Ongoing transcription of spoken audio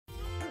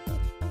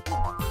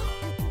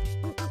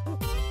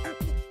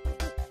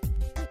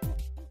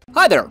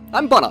Hi there,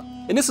 I'm Bunneh,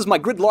 and this is my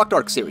Gridlocked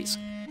ARK series.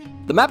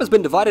 The map has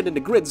been divided into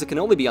grids that can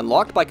only be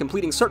unlocked by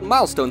completing certain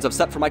milestones I've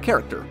set for my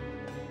character.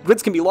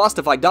 Grids can be lost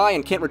if I die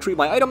and can't retrieve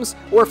my items,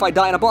 or if I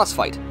die in a boss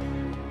fight.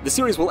 The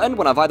series will end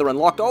when I've either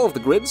unlocked all of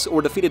the grids,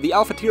 or defeated the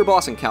Alpha Tier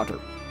boss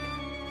encounter.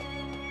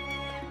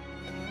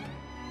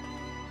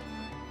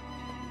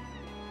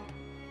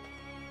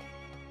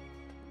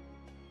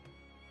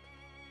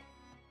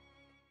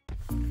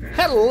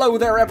 Hello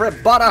there,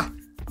 everybody!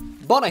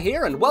 Bunneh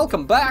here, and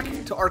welcome back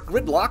to ARK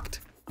Gridlocked,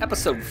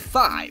 episode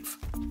 5.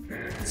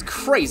 It's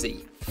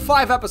crazy.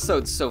 5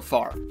 episodes so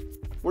far.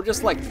 We're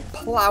just like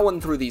plowing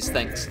through these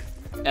things,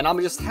 and I'm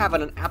just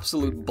having an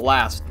absolute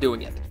blast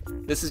doing it.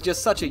 This is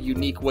just such a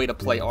unique way to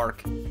play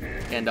ARK,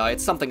 and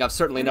it's something I've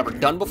certainly never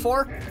done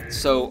before,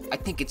 so I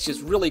think it's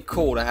just really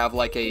cool to have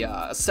like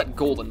a set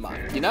goal in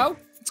mind, you know?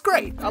 It's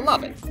great. I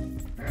love it.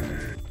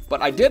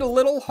 But I did a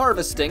little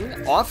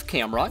harvesting off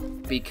camera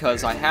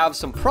because I have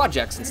some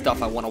projects and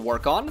stuff I want to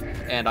work on,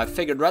 and I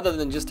figured rather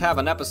than just have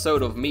an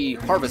episode of me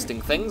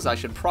harvesting things, I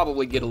should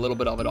probably get a little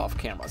bit of it off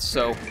camera.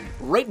 So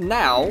right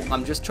now,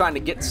 I'm just trying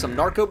to get some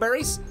narco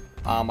berries.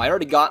 I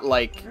already got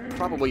like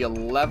probably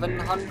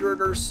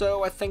 1,100 or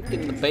so, I think,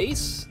 in the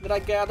base that I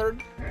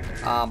gathered.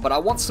 But I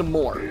want some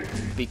more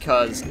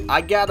because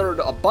I gathered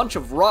a bunch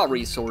of raw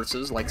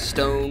resources like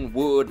stone,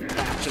 wood,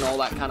 thatch, and all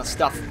that kind of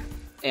stuff.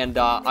 And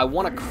I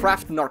want to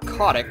craft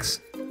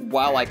narcotics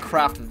while I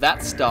craft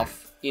that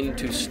stuff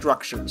into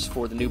structures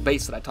for the new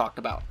base that I talked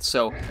about.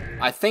 So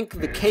I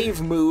think the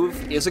cave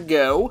move is a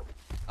go.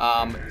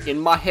 In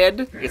my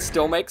head, it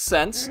still makes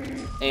sense.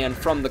 And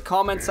from the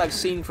comments I've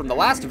seen from the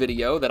last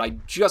video that I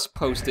just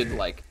posted,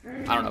 like,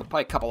 I don't know,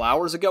 probably a couple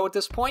hours ago at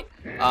this point,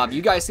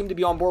 you guys seem to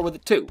be on board with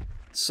it too.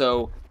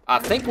 So I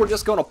think we're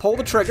just going to pull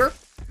the trigger,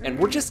 and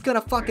we're just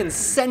going to fucking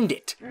send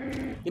it.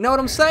 You know what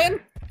I'm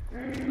saying?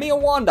 Me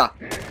and Wanda.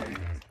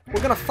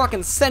 We're gonna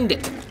fucking send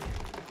it!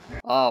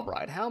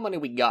 Alright, how many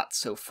we got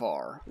so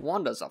far?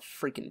 Wanda's a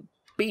freaking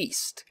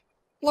beast.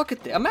 Look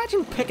at that.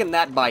 Imagine picking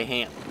that by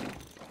hand.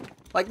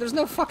 Like, there's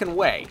no fucking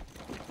way.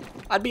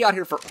 I'd be out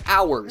here for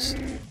hours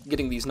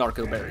getting these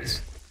narco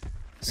berries.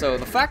 So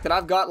the fact that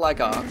I've got like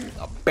a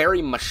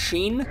berry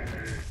machine,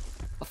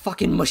 a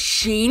fucking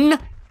machine,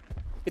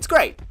 it's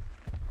great.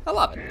 I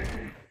love it.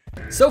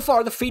 So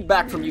far, the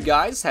feedback from you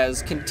guys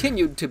has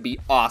continued to be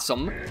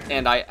awesome,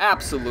 and I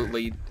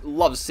absolutely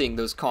love seeing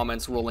those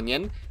comments rolling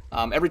in.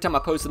 Every time I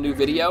post a new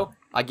video,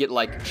 I get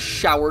like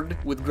showered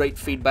with great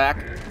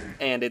feedback,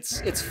 and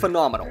it's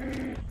phenomenal.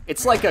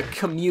 It's like a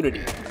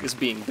community is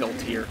being built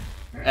here,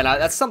 and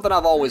that's something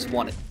I've always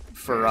wanted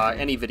for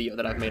any video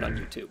that I've made on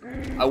YouTube.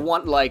 I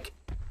want like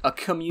a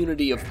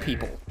community of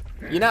people,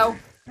 you know?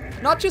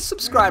 Not just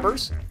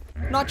subscribers,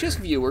 not just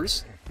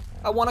viewers,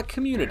 I want a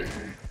community.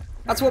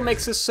 That's what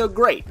makes this so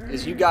great,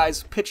 is you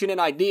guys pitching in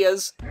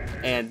ideas,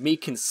 and me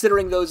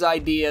considering those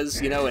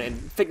ideas, you know, and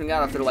figuring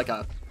out if they're like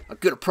a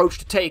good approach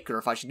to take, or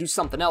if I should do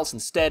something else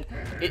instead.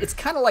 It's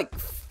kind of like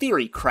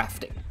theory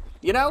crafting,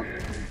 you know?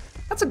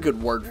 That's a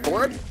good word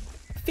for it.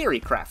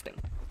 Theory crafting.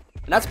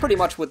 And that's pretty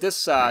much what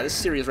this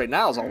series right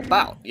now is all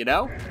about, you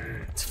know?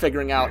 It's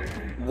figuring out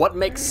what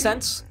makes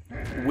sense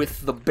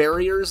with the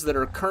barriers that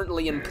are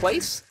currently in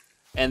place,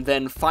 and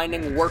then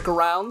finding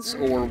workarounds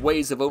or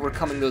ways of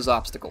overcoming those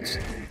obstacles.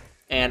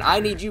 And I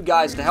need you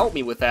guys to help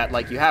me with that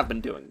like you have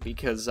been doing,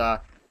 because,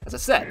 as I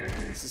said,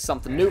 this is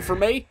something new for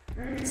me,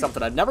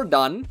 something I've never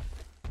done.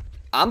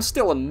 I'm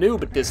still a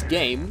noob at this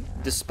game,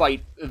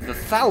 despite the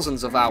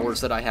thousands of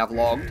hours that I have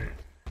logged,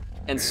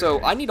 and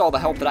so I need all the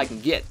help that I can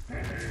get.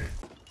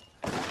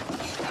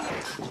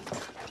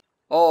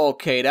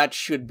 Okay, that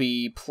should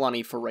be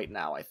plenty for right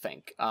now, I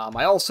think.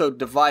 I also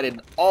divided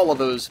all of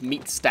those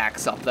meat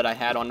stacks up that I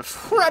had on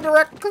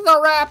Frederick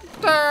the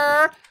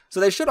Raptor,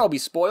 so they should all be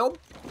spoiled,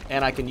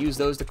 and I can use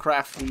those to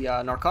craft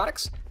the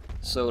narcotics.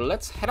 So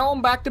let's head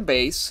on back to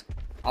base.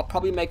 I'll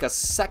probably make a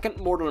second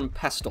mortar and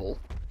pestle,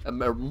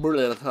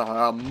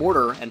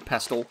 mortar and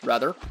pestle,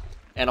 rather,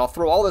 and I'll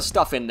throw all this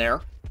stuff in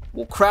there.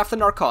 We'll craft the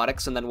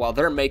narcotics, and then while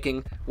they're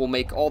making, we'll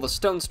make all the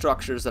stone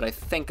structures that I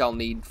think I'll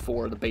need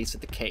for the base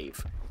of the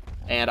cave.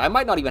 And I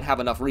might not even have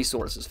enough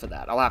resources for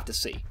that. I'll have to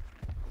see.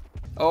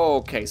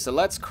 Okay, so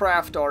let's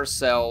craft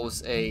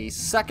ourselves a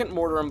second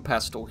mortar and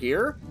pestle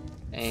here.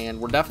 And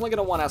we're definitely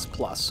going to want S+,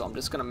 so I'm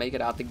just going to make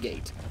it out the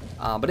gate.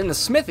 But in the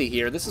smithy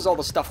here, this is all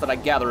the stuff that I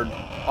gathered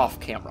off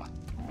camera.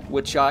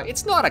 Which,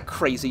 it's not a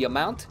crazy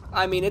amount.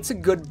 I mean, it's a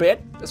good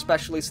bit,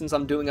 especially since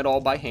I'm doing it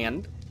all by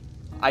hand.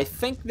 I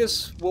think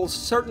this will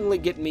certainly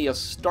get me a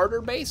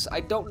starter base. I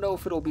don't know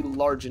if it'll be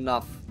large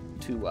enough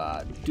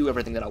to do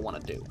everything that I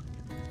want to do.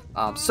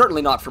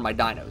 Certainly not for my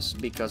dinos,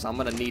 because I'm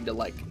going to need to,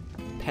 like,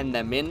 pen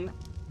them in,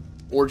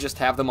 or just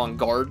have them on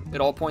guard at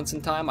all points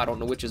in time. I don't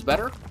know which is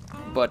better,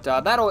 but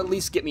that'll at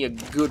least get me a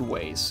good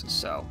ways.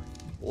 So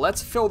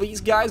let's fill these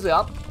guys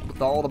up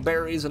with all the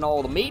berries and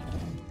all the meat,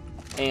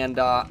 and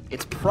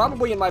it's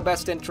probably in my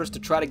best interest to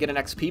try to get an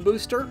XP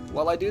booster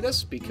while I do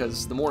this,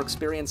 because the more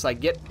experience I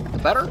get, the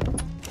better.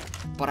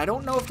 but I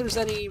don't know if there's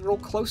any real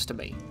close to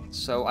me.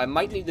 So I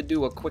might need to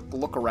do a quick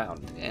look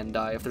around, and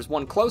if there's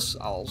one close,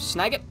 I'll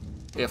snag it.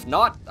 If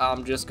not,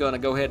 I'm just gonna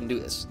go ahead and do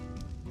this.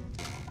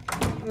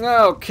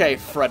 Okay,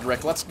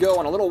 Frederick, let's go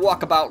on a little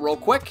walkabout real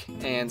quick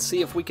and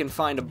see if we can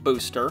find a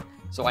booster.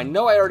 So I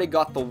know I already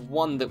got the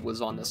one that was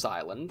on this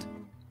island.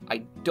 I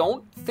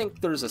don't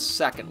think there's a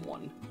second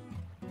one.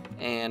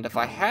 And if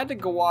I had to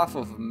go off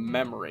of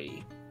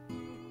memory,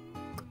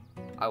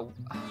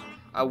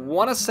 I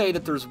want to say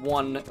that there's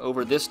one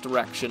over this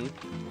direction,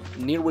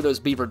 near where those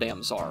beaver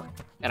dams are.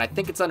 And I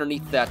think it's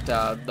underneath that,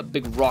 the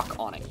big rock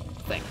awning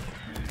thing.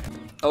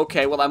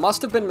 Okay, well I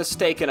must have been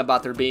mistaken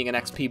about there being an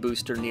XP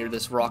booster near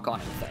this rock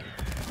awning thing.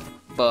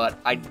 But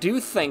I do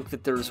think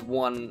that there's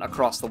one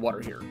across the water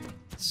here.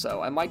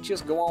 So I might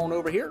just go on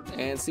over here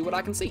and see what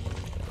I can see.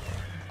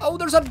 Oh,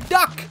 there's a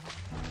duck!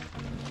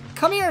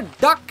 Come here,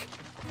 duck!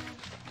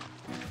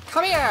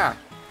 Come here!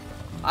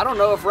 I don't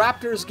know if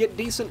raptors get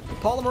decent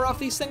polymer off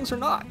these things or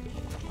not.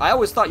 I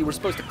always thought you were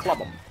supposed to club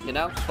them, you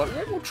know? But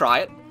we'll try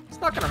it.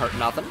 It's not gonna hurt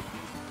nothing.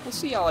 We'll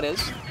see how it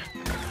is.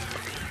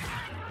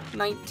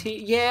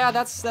 19, yeah,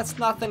 that's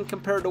nothing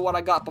compared to what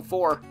I got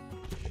before.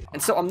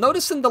 And so I'm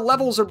noticing the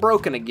levels are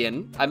broken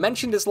again. I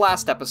mentioned this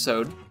last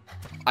episode.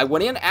 I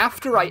went in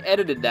after I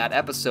edited that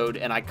episode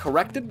and I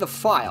corrected the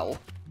file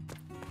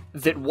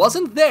that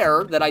wasn't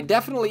there that I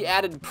definitely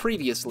added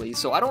previously.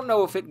 So I don't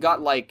know if it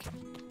got, like,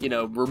 you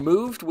know,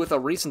 removed with a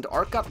recent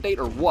ARK update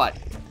or what.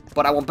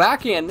 But I went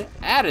back in,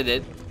 added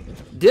it,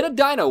 did a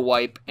dino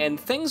wipe, and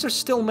things are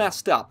still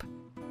messed up.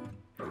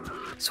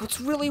 So it's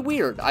really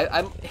weird.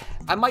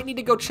 I might need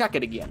to go check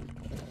it again,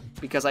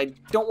 because I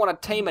don't want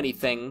to tame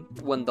anything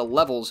when the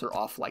levels are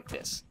off like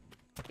this.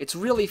 It's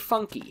really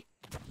funky.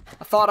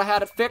 I thought I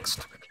had it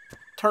fixed.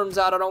 Turns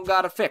out I don't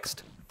got it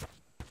fixed.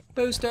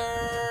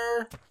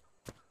 Booster!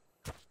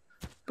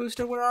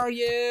 Booster, where are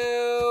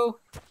you?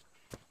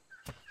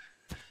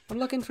 I'm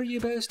looking for you,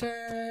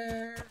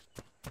 Booster.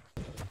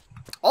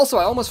 Also,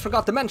 I almost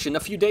forgot to mention, a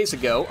few days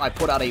ago, I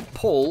put out a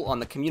poll on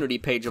the community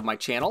page of my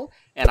channel,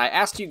 and I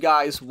asked you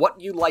guys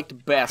what you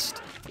liked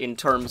best in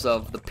terms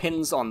of the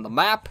pins on the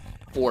map,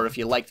 or if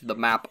you liked the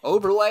map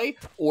overlay,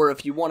 or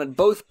if you wanted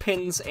both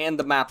pins and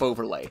the map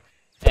overlay.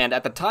 And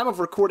at the time of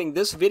recording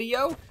this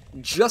video,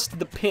 just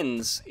the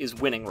pins is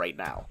winning right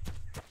now.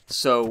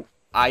 So,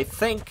 I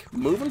think,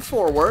 moving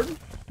forward,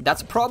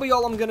 that's probably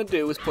all I'm gonna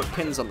do is put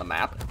pins on the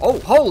map. Oh,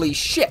 holy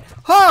shit!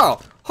 Oh,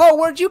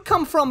 where'd you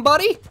come from,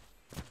 buddy?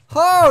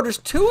 Oh, there's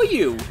two of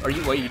you! Are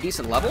you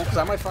decent level? Because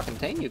I might fucking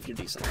tame you if you're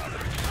decent level.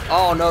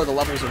 Oh no, the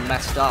levels are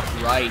messed up,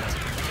 right.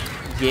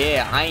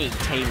 Yeah, I ain't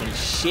taming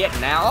shit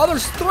now. Oh,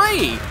 there's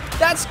three!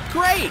 That's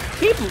great!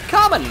 Keep them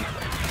coming!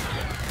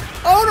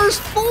 Oh, there's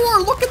four!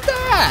 Look at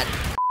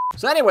that!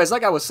 So anyways,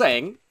 like I was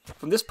saying,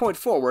 from this point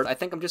forward, I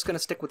think I'm just gonna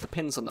stick with the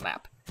pins on the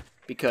map.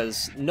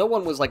 Because no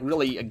one was, like,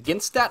 really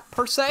against that,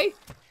 per se.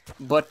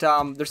 But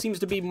there seems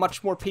to be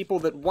much more people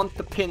that want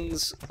the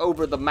pins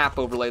over the map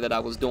overlay that I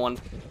was doing,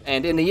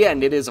 and in the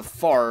end, it is a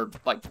far,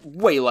 like,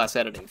 way less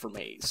editing for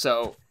me.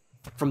 So,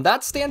 from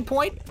that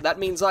standpoint, that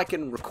means I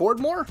can record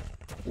more,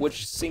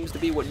 which seems to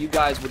be what you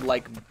guys would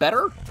like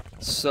better.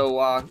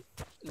 So,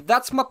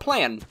 that's my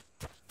plan.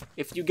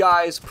 If you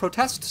guys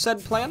protest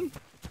said plan,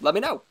 let me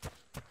know.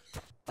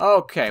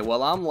 Okay,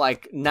 well, I'm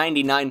like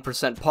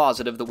 99%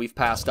 positive that we've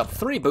passed up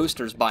 3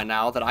 boosters by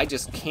now that I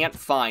just can't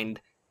find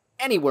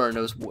anywhere in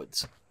those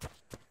woods.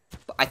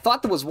 But I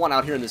thought there was one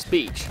out here in this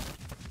beach,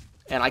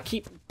 and I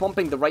keep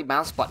bumping the right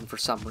mouse button for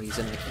some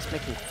reason, and he's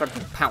making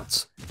Frederick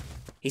pounce.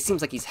 He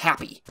seems like he's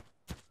happy.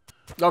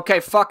 Okay,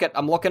 fuck it,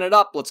 I'm looking it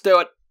up, let's do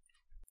it.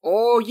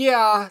 Oh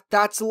yeah,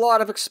 that's a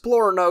lot of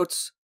explorer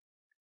notes.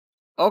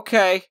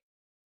 Okay.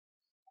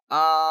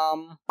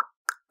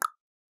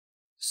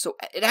 So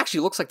it actually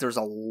looks like there's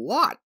a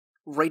lot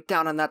right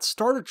down on that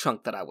starter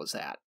chunk that I was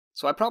at.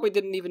 So I probably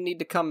didn't even need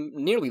to come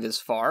nearly this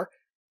far.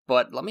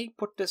 But let me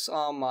put this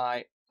on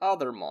my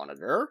other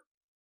monitor,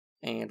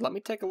 and let me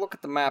take a look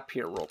at the map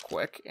here real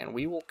quick, and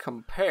we will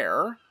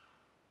compare.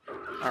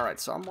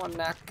 Alright, so I'm on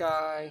that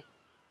guy.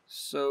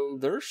 So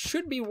there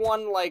should be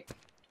one, like,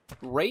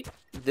 right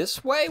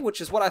this way,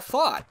 which is what I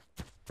thought.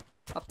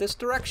 Up this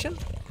direction?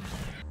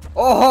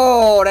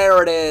 Oh,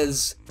 there it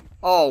is!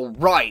 Oh,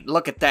 right,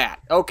 look at that.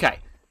 Okay.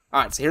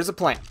 Alright, so here's the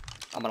plan.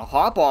 I'm gonna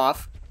hop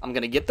off, I'm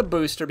gonna get the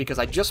booster, because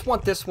I just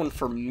want this one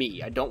for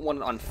me. I don't want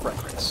it on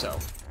Frederick, so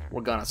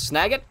we're gonna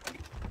snag it.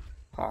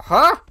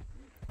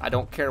 I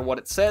don't care what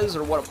it says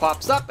or what it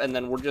pops up, and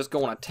then we're just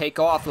gonna take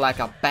off like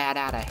a bat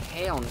out of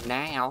hell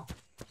now.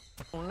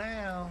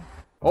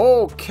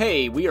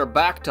 Okay, we are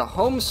back to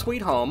home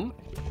sweet home.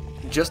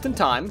 Just in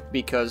time,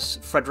 because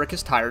Frederick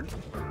is tired.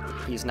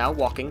 He's now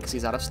walking because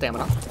he's out of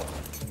stamina.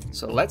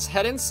 So let's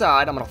head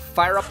inside. I'm gonna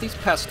fire up these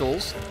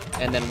pestles,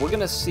 and then we're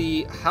gonna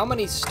see how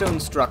many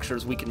stone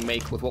structures we can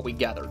make with what we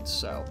gathered.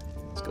 So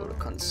let's go to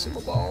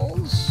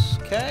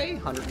consumables. Okay,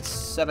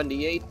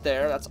 178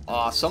 there, that's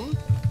awesome.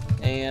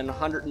 And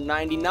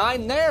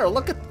 199 there,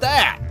 look at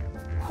that!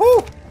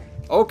 Whew!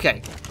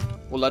 Okay,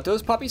 we'll let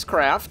those puppies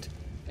craft,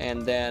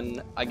 And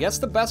then I guess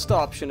the best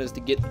option is to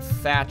get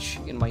thatch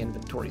in my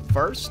inventory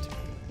first.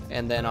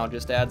 And then I'll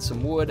just add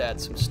some wood,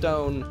 add some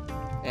stone,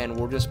 and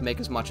we'll just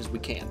make as much as we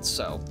can.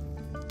 So,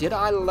 did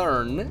I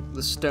learn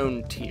the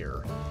stone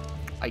tier?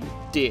 I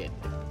did.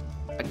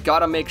 I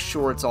gotta make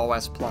sure it's all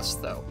S+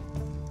 though.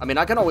 I mean,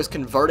 I can always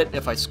convert it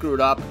if I screw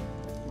it up,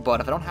 but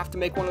if I don't have to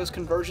make one of those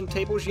conversion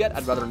tables yet,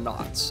 I'd rather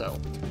not. So,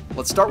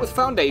 let's start with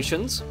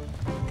foundations.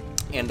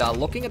 And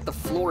looking at the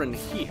floor in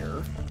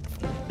here,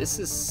 this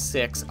is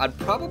 6. I'd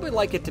probably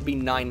like it to be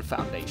 9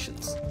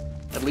 foundations,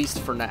 at least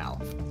for now.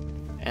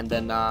 And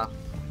then,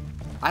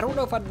 I don't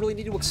know if I'd really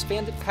need to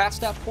expand it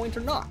past that point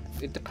or not.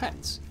 It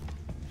depends.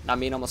 I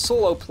mean, I'm a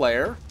solo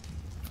player.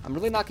 I'm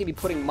really not going to be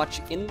putting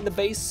much in the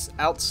base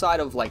outside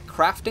of, like,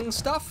 crafting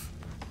stuff.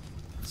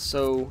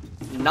 So,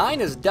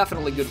 9 is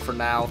definitely good for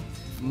now.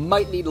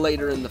 Might need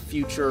later in the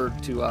future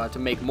to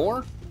make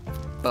more,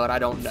 but I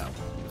don't know.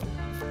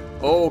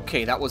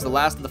 Okay, that was the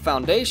last of the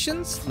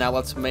foundations. Now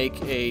let's make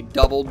a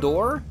double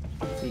door,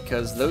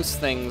 because those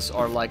things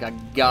are like a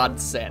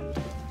godsend.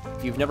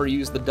 If you've never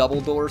used the double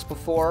doors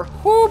before,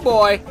 whoo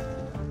boy,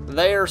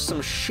 they're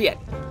some shit,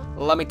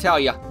 let me tell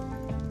ya.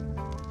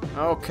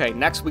 Okay,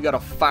 next we gotta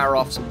fire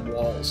off some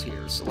walls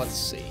here, so let's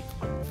see.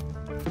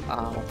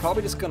 I'm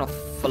probably just gonna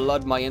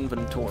flood my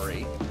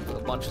inventory with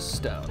a bunch of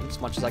stone,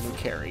 as much as I can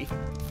carry.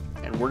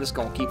 And we're just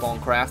gonna keep on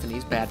crafting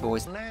these bad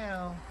boys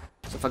now.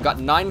 So if I've got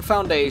 9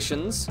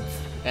 foundations,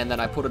 and then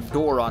I put a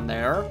door on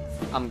there,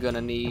 I'm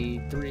gonna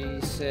need 3,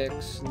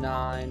 6,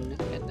 9,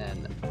 and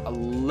then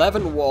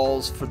 11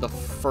 walls for the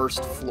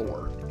first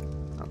floor.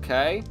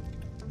 Okay?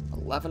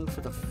 11 for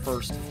the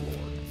first floor.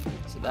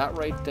 So that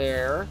right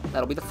there,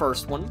 that'll be the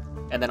first one.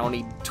 And then I'll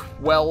need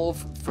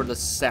 12 for the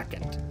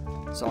second.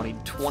 So I'll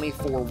need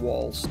 24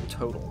 walls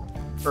total.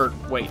 Or,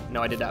 wait,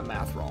 no, I did that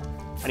math wrong.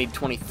 I need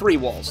 23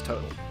 walls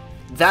total.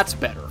 That's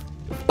better.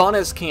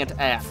 Bunnehs can't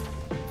add.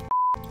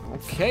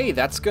 Okay,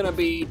 that's gonna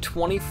be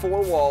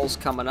 24 walls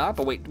coming up.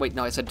 Oh, wait,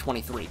 no, I said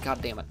 23.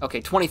 God damn it. Okay,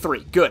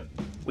 23. Good.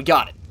 We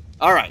got it.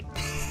 All right.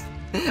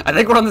 I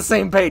think we're on the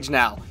same page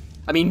now.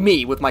 I mean,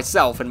 me, with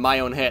myself in my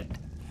own head.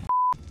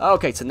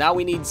 Okay, so now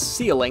we need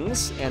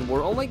ceilings, and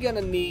we're only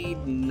gonna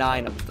need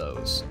 9 of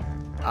those.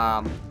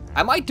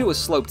 I might do a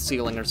sloped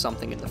ceiling or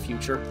something in the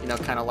future, you know,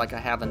 kind of like I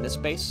have in this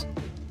base.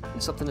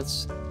 Something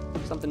that's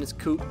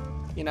coot,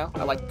 you know?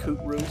 I like coot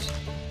roofs.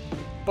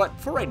 But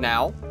for right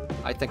now,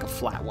 I think a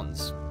flat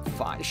one's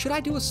fine. Should I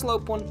do a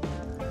slope one?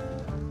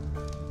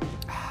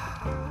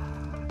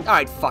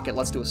 Alright, fuck it,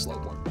 let's do a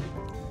slope one.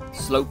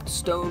 Sloped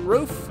stone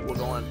roof, we're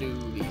gonna do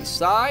the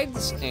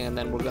sides, and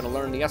then we're gonna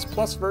learn the S+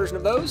 version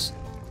of those.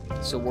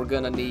 So we're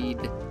gonna need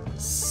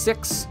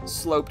 6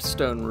 sloped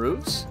stone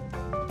roofs.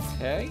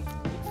 Okay.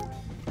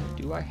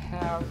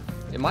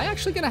 Am I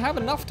actually gonna have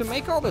enough to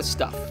make all this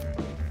stuff?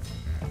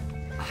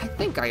 I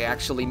think I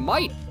actually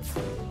might.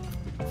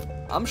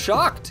 I'm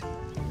shocked.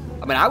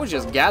 I mean, I was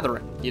just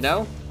gathering, you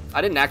know?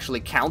 I didn't actually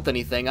count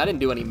anything. I didn't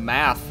do any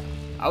math.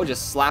 I was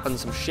just slapping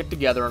some shit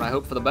together and I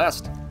hope for the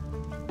best.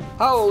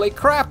 Holy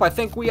crap, I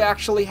think we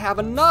actually have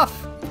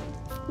enough.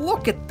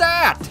 Look at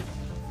that.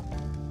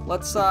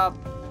 Let's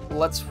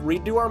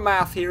redo our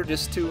math here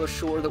just to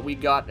assure that we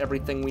got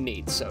everything we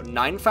need. So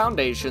 9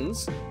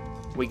 foundations.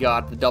 We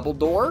got the double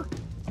door.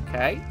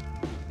 Okay.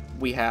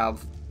 We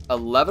have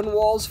 11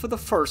 walls for the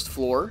first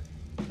floor.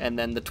 And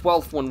then the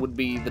 12th one would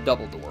be the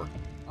double door,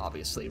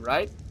 obviously,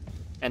 right?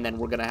 And then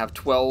we're going to have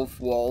 12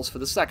 walls for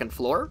the second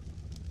floor.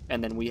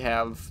 And then we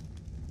have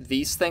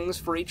these things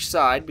for each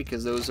side,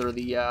 because those are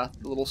the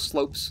little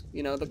slopes,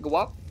 you know, that go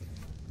up.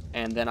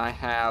 And then I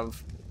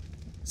have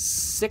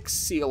 6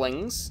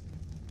 ceilings,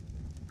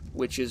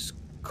 which is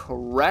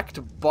correct,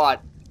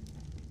 but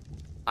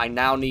I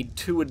now need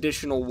 2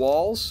 additional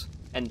walls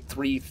and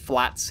 3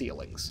 flat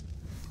ceilings.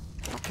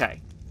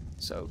 Okay,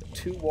 so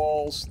 2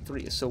 walls,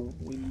 3. So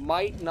we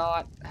might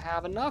not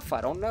have enough. I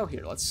don't know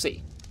here. Let's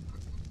see.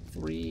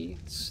 3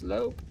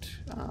 sloped.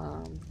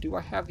 Do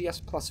I have the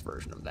S+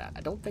 version of that?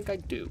 I don't think I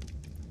do.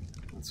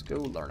 Let's go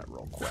learn it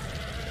real quick.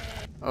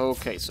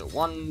 Okay, so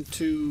 1,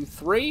 2,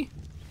 3.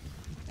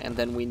 And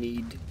then we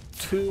need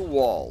 2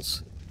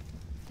 walls.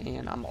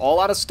 And I'm all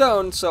out of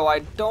stone, so I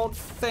don't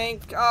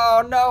think...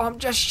 Oh, no, I'm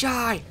just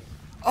shy.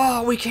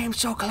 Oh, we came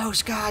so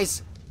close,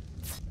 guys.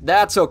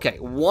 That's okay.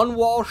 1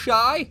 wall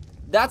shy?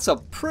 That's a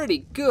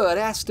pretty good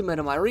estimate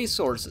of my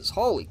resources.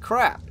 Holy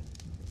crap.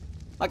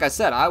 Like I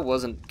said, I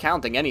wasn't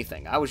counting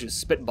anything. I was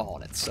just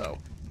spitballing it, so...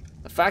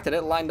 The fact that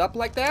it lined up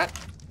like that,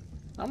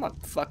 I'm a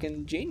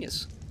fucking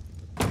genius.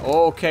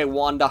 Okay,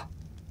 Wanda.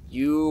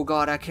 You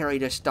gotta carry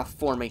this stuff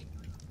for me.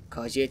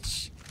 Cause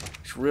it's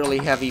really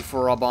heavy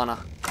for a Bunneh.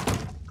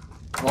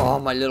 Oh,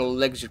 my little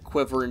legs are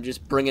quivering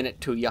just bringing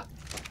it to you.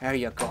 There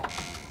you go.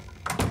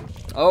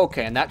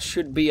 Okay, and that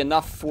should be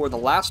enough for the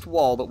last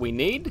wall that we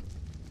need,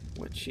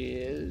 which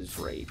is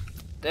right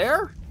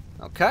there.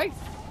 Okay.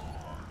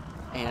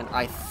 And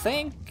I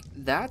think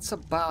that's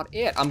about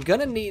it. I'm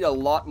gonna need a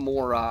lot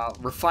more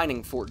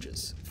refining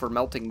forges for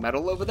melting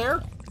metal over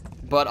there,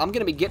 but I'm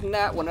gonna be getting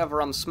that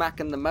whenever I'm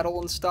smacking the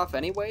metal and stuff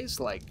anyways,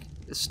 like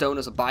stone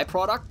as a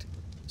byproduct.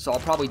 so I'll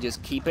probably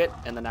just keep it,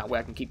 and then that way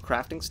I can keep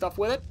crafting stuff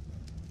with it.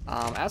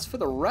 As for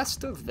the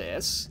rest of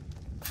this,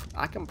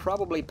 I can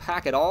probably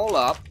pack it all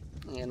up,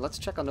 and let's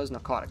check on those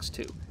narcotics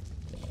too.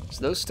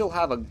 So those still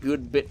have a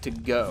good bit to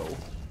go.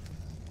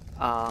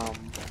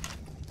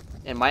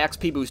 And my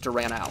XP booster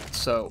ran out,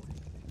 so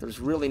there's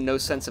really no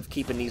sense of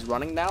keeping these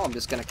running now. I'm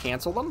just going to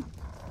cancel them,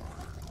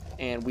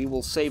 and we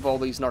will save all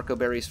these narco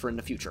berries for in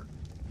the future.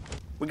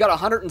 We got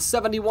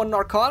 171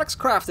 narcotics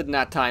crafted in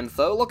that time,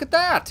 though. Look at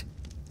that!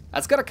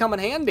 That's going to come in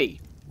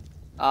handy.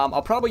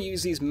 I'll probably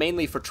use these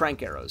mainly for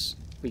trank arrows,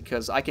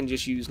 because I can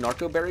just use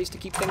narco berries to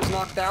keep things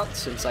knocked out,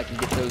 since I can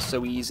get those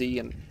so easy,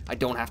 and I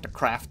don't have to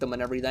craft them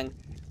and everything.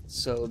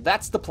 So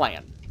that's the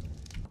plan.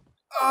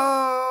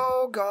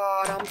 Oh,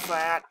 God, I'm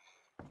fat.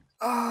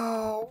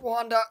 Oh,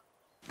 Wanda.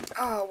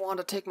 Oh,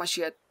 Wanda, take my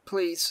shit,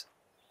 please.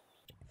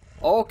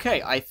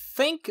 Okay, I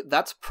think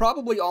that's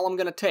probably all I'm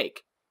going to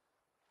take.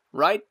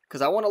 Right?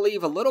 Because I want to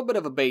leave a little bit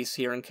of a base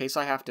here in case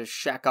I have to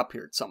shack up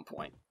here at some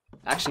point.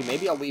 Actually,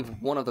 maybe I'll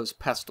leave one of those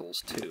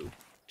pestles, too.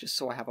 Just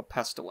so I have a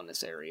pestle in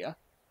this area.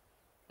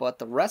 But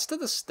the rest of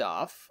the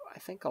stuff, I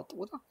think I'll...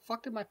 Where the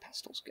fuck did my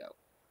pestles go?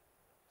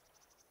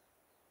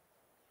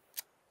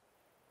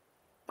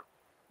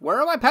 Where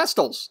are my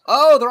pestles?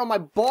 Oh, they're on my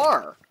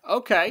bar.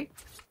 Okay.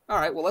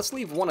 Alright, well, let's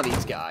leave one of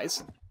these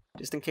guys,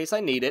 just in case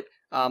I need it.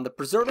 The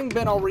preserving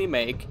bin I'll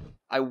remake.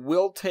 I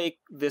will take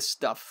this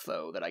stuff,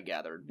 though, that I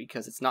gathered,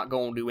 because it's not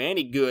going to do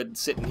any good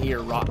sitting here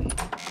rotten.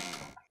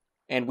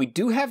 And we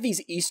do have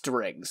these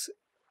Easter eggs.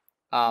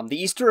 The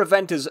Easter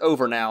event is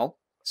over now,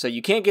 so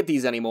you can't get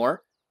these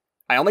anymore.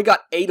 I only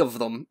got 8 of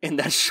them in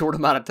that short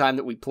amount of time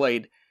that we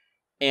played.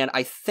 And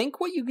I think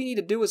what you need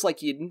to do is,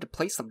 like, you need to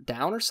place them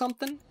down or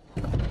something.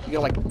 You gotta,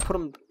 like, put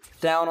them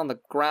down on the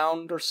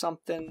ground or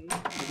something.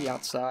 Maybe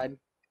outside.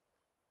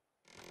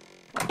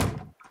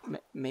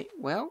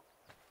 Well,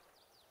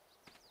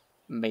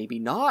 maybe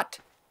not.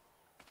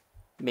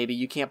 Maybe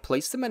you can't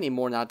place them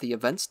anymore now that the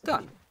event's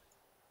done.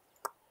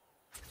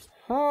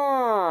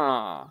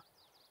 Huh.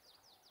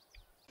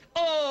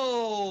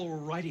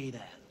 Alrighty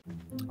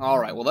then.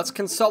 Alright, well, let's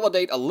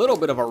consolidate a little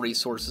bit of our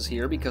resources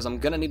here because I'm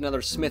gonna need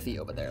another smithy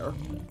over there.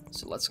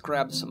 So let's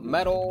grab some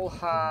metal,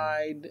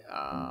 hide,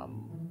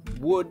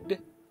 wood,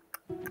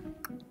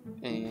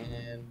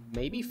 and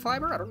maybe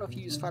fiber? I don't know if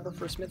you use fiber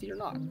for a smithy or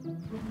not.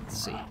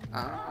 Let's see.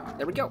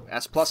 There we go.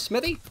 S plus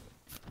smithy,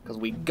 because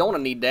we're gonna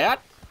need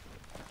that.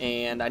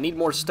 And I need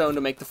more stone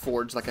to make the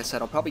forge. Like I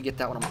said, I'll probably get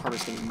that when I'm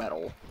harvesting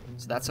metal,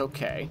 so that's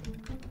okay.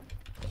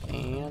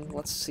 And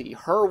let's see.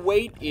 Her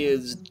weight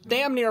is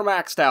damn near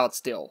maxed out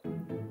still.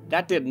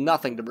 That did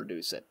nothing to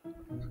reduce it.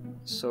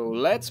 So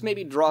let's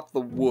maybe drop the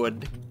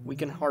wood. We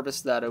can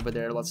harvest that over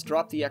there. Let's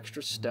drop the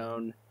extra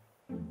stone.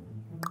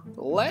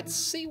 Let's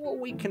see what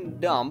we can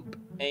dump,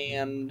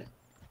 and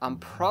I'm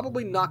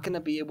probably not going to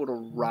be able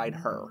to ride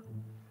her.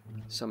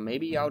 So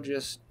maybe I'll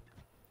just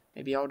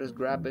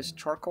grab this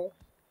charcoal,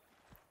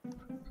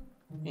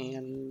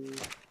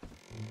 and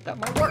that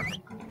might work.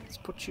 Let's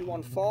put you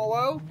on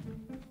follow.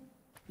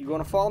 You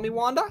going to follow me,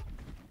 Wanda?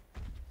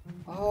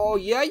 Oh,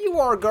 yeah, you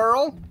are,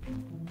 girl.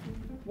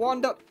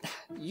 Wanda,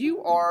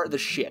 you are the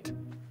shit.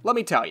 Let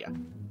me tell you.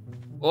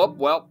 Oh,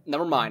 well,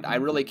 never mind. I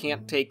really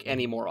can't take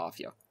any more off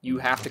you. You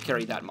have to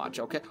carry that much,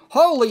 okay?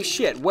 Holy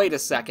shit, wait a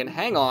second,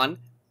 hang on.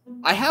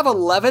 I have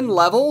 11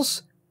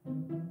 levels?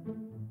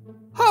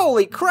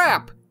 Holy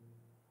crap!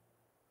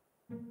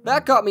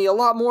 That got me a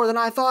lot more than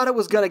I thought it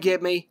was gonna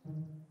get me.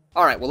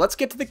 Alright, well, let's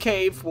get to the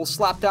cave. We'll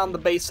slap down the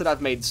base that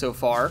I've made so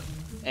far.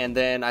 And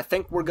then I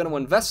think we're gonna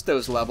invest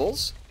those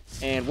levels.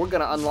 And we're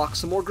gonna unlock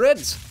some more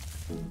grids.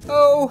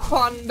 Oh,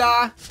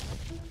 Wanda.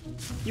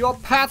 Your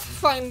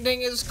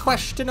pathfinding is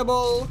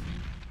questionable.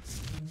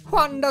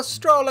 Wanda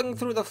strolling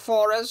through the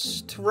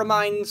forest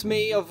reminds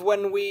me of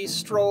when we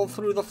stroll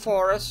through the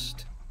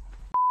forest.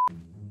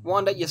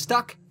 Wanda, you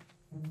stuck?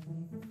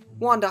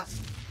 Wanda,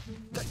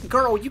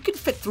 girl, you can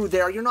fit through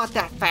there. You're not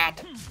that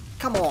fat.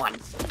 Come on.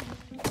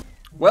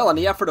 Well, in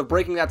the effort of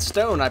breaking that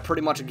stone, I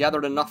pretty much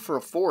gathered enough for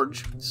a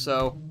forge,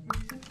 so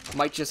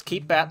might just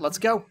keep that. Let's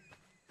go.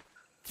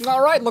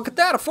 Alright, look at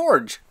that, a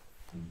forge.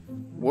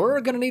 We're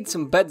gonna need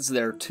some beds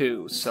there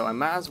too, so I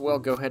might as well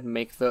go ahead and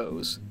make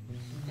those.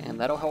 And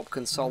that'll help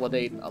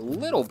consolidate a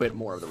little bit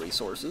more of the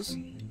resources.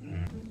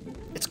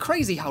 It's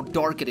crazy how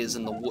dark it is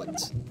in the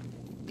woods,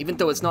 even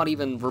though it's not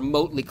even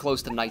remotely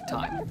close to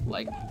nighttime.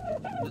 Like,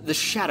 the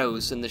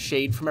shadows and the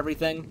shade from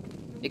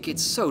everything, it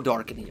gets so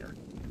dark in here.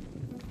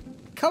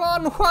 Come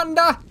on,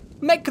 Wanda!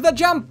 Make the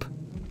jump!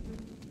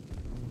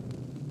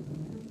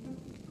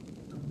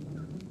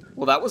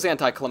 Well, that was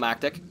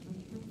anticlimactic.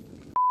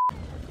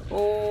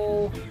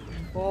 Oh,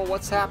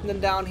 what's happening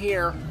down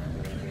here?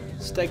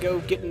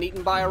 Stego getting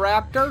eaten by a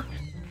raptor?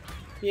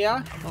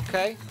 Yeah,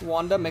 okay.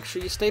 Wanda, make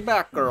sure you stay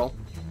back, girl.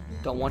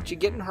 Don't want you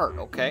getting hurt,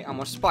 okay? I'm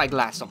gonna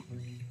spyglass him.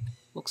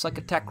 Looks like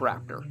a tech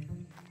raptor.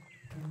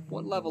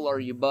 What level are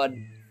you, bud?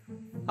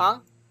 Huh?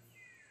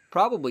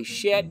 Probably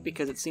shit,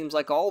 because it seems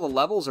like all the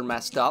levels are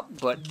messed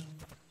up, but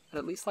I'd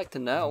at least like to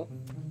know.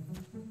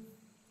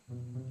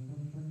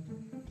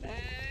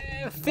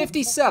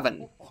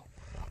 57.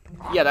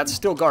 Yeah, that's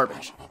still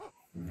garbage.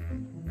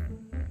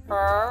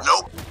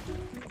 Nope.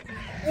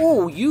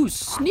 Oh, you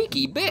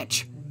sneaky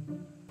bitch.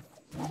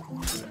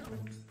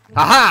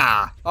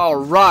 Aha! All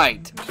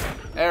right.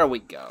 There we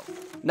go.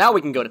 Now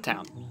we can go to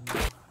town.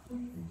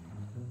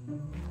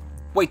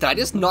 Wait, did I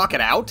just knock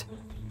it out?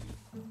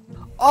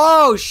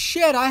 Oh,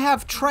 shit, I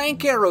have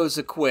trank arrows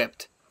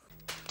equipped.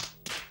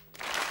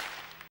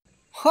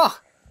 Huh.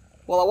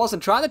 Well, I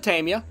wasn't trying to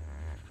tame you.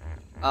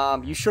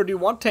 You sure do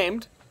want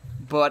tamed,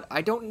 but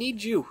I don't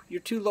need you.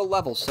 You're too low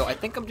level, so I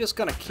think I'm just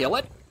gonna kill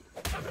it.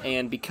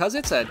 And because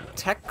it's a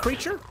tech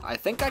creature, I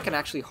think I can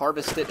actually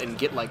harvest it and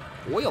get, like,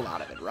 oil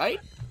out of it, right?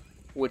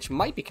 Which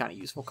might be kind of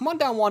useful. Come on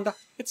down, Wanda.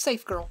 It's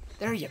safe, girl.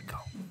 There you go.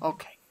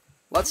 Okay.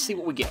 Let's see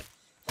what we get.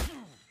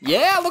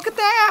 Yeah, look at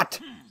that!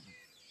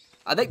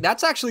 I think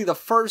that's actually the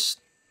first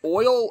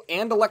oil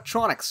and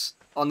electronics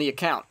on the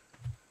account.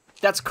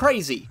 That's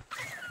crazy.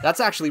 That's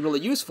actually really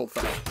useful,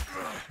 though.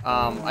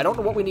 I don't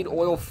know what we need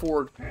oil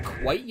for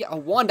quite yet. Oh,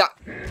 Wanda!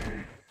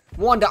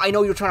 Wanda, I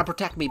know you're trying to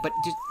protect me, but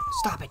just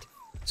stop it.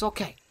 It's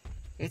okay.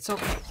 It's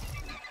okay.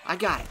 I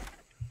got it.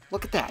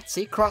 Look at that.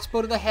 See?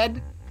 Crossbow to the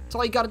head. That's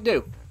all you gotta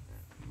do.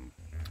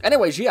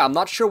 Anyways, yeah, I'm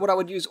not sure what I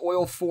would use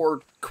oil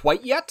for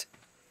quite yet,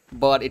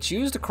 but it's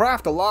used to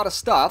craft a lot of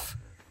stuff,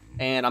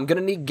 and I'm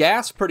gonna need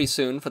gas pretty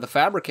soon for the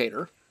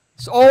fabricator.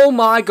 So, oh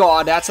my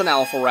god, that's an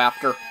alpha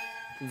raptor.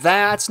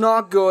 That's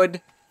not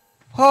good.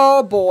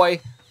 Oh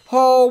boy.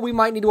 Oh, we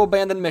might need to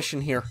abandon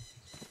mission here.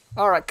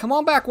 Alright, come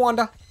on back,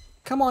 Wanda.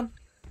 Come on.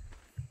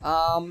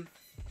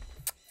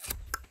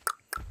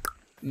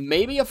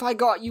 Maybe if I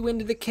got you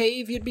into the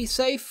cave, you'd be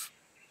safe?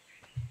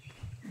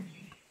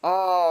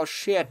 Oh,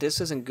 shit, this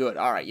isn't good.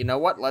 Alright, you know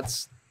what?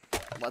 Let's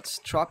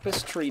chop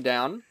this tree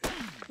down,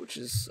 which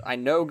is, I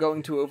know,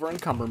 going to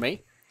over-encumber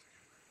me.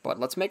 But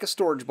let's make a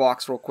storage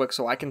box real quick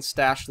so I can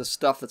stash the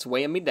stuff that's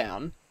weighing me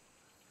down.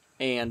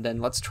 And then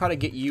let's try to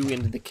get you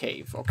into the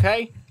cave,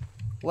 okay?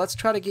 Let's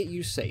try to get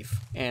you safe.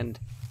 And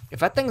if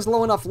that thing's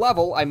low enough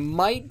level, I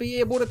might be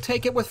able to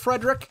take it with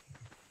Frederick.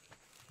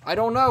 I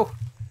don't know.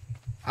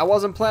 I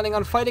wasn't planning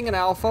on fighting an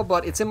alpha,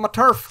 but it's in my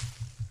turf.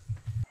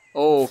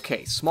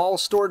 Okay, small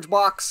storage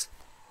box.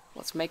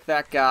 Let's make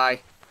that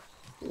guy.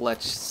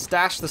 Let's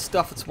stash the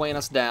stuff that's weighing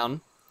us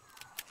down.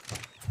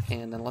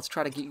 And then let's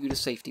try to get you to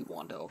safety,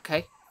 Wanda,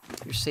 okay?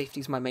 Your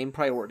safety's my main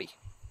priority.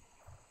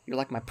 You're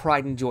like my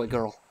pride and joy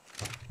girl.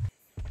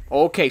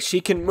 Okay,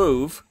 she can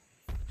move.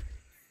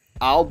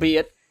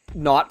 Albeit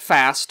not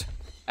fast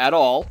at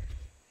all.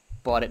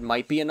 But it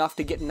might be enough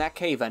to get in that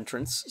cave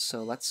entrance.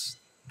 So let's...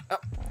 Oh,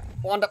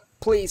 Wanda,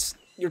 please.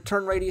 Your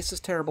turn radius is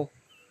terrible.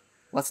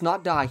 Let's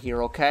not die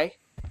here, okay?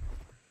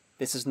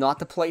 This is not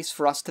the place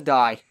for us to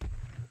die.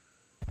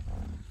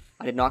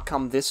 I did not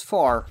come this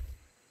far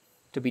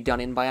to be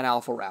done in by an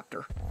alpha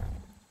raptor.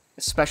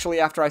 Especially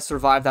after I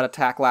survived that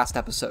attack last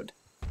episode.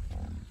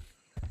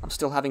 I'm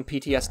still having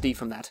PTSD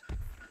from that.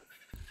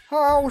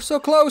 Oh, we're so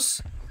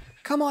close!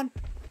 Come on.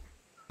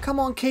 Come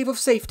on, cave of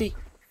safety.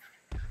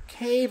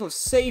 Cave of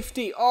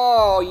safety.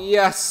 Oh,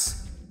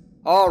 yes.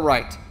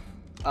 Alright.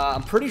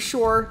 I'm pretty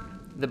sure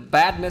the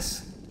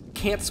badness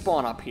can't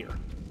spawn up here.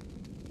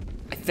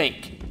 I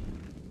think.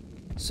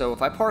 So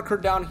if I park her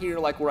down here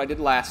like where I did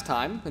last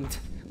time, and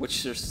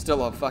which there's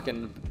still a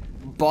fucking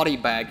body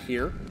bag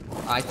here,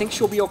 I think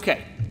she'll be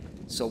okay.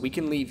 So we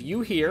can leave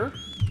you here,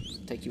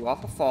 take you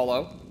off a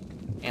follow,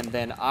 and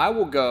then I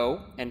will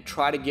go and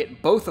try to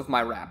get both of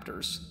my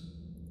raptors.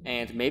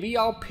 And maybe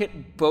I'll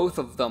pit both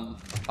of them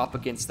up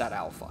against that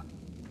alpha.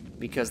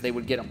 Because they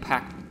would get a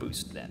pack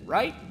boost then,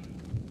 right?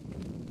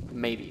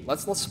 Maybe.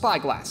 Let's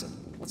spyglass it.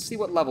 Let's see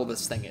what level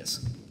this thing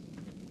is.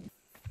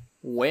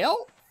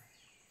 Well,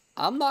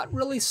 I'm not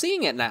really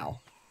seeing it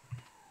now.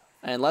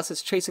 Unless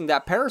it's chasing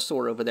that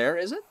parasaur over there,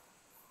 is it?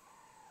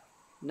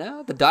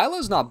 No, the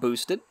Dilo's not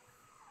boosted.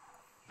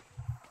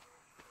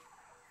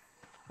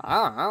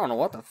 I don't know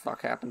what the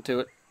fuck happened to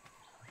it.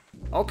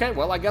 Okay,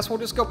 well, I guess we'll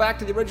just go back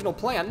to the original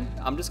plan.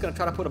 I'm just going to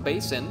try to put a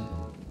base in.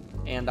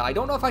 And I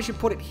don't know if I should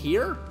put it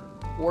here,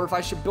 or if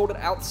I should build it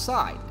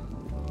outside.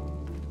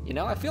 You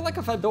know, I feel like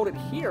if I build it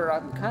here,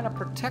 I'm kind of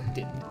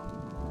protected.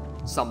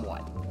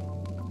 Somewhat.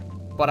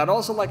 But I'd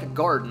also like a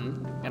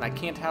garden, and I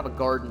can't have a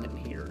garden in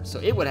here, so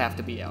it would have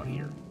to be out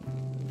here.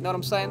 You know what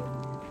I'm saying?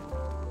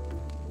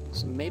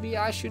 So maybe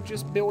I should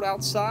just build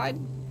outside?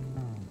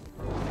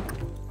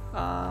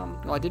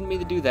 No, I didn't mean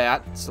to do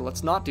that, so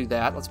let's not do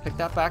that. Let's pick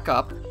that back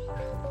up.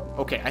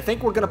 Okay, I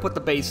think we're going to put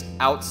the base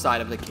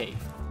outside of the cave.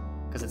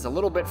 Because it's a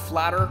little bit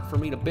flatter for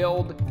me to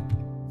build,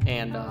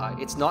 and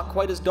it's not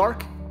quite as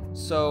dark.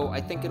 So I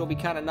think it'll be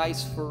kind of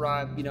nice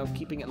for, you know,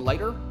 keeping it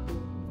lighter.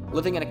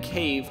 Living in a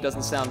cave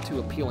doesn't sound too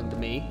appealing to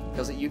me.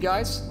 Does it, you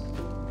guys?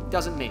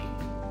 Doesn't me.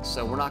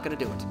 So we're not going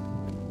to do it.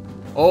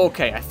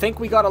 Okay, I think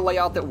we got a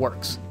layout that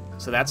works.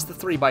 So that's the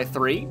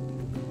 3x3.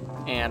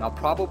 And I'll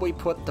probably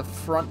put the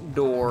front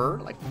door,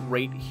 like,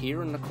 right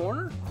here in the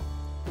corner.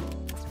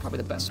 Probably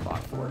the best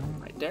spot for it.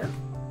 Right there.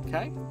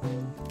 Okay.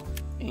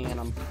 And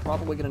I'm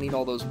probably going to need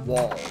all those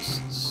walls.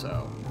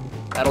 So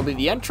that'll be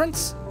the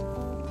entrance.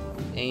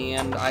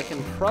 And I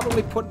can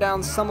probably put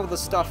down some of the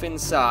stuff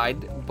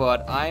inside,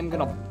 but I'm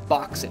gonna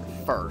box it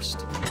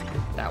first.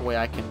 That way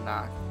I can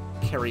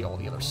carry all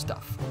the other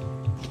stuff.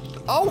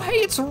 Oh, hey,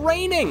 it's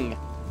raining!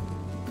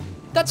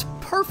 That's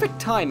perfect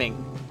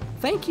timing.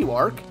 Thank you,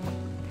 ARK.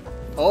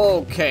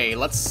 Okay,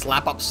 let's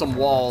slap up some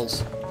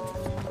walls.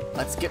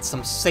 Let's get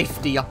some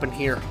safety up in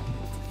here.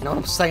 You know what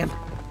I'm saying?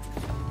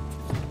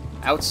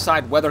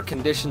 Outside weather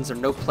conditions are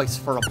no place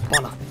for a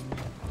Bunneh.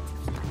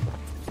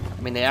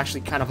 I mean, they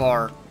actually kind of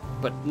are,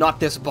 but not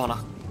this Bunneh.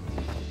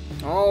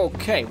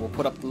 Okay, we'll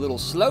put up the little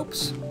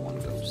slopes. One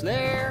goes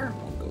there,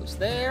 one goes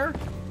there,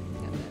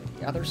 and then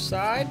the other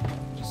side,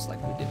 just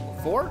like we did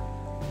before.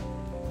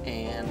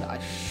 And I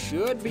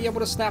should be able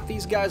to snap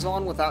these guys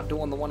on without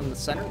doing the one in the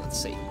center. Let's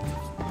see.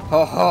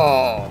 Ho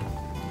ho!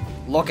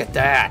 Look at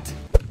that!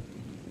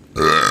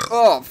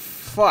 Oh,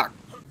 fuck.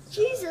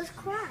 Jesus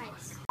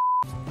Christ.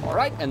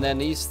 Alright, and then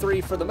these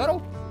three for the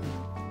middle.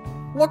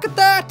 Look at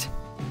that!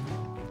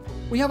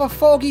 We have a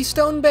foggy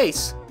stone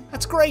base.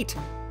 That's great.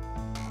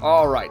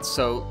 Alright,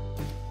 so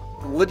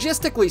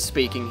logistically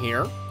speaking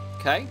here,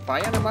 okay, if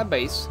I enter my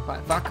base,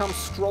 if I come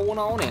strolling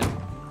on in,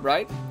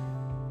 right,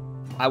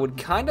 I would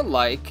kind of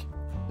like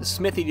the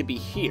smithy to be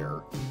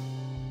here,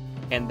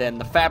 and then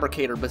the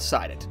fabricator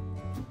beside it.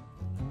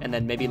 And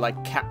then maybe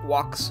like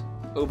catwalks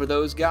over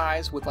those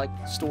guys with like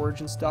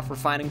storage and stuff,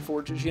 refining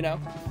forges, you know?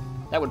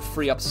 That would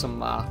free up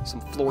some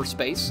floor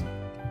space.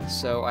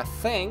 So I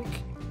think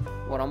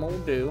what I'm gonna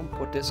do,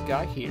 put this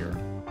guy here,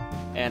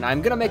 and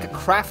I'm gonna make a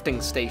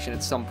crafting station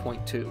at some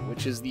point too,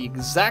 which is the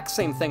exact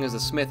same thing as a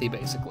smithy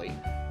basically,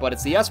 but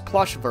it's the S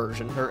Plus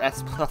version, or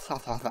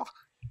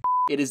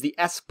it is the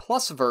S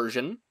Plus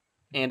version,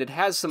 and it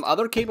has some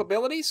other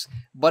capabilities,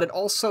 but it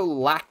also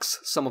lacks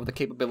some of the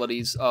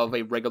capabilities of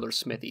a regular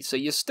smithy, so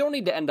you still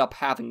need to end up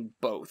having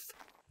both.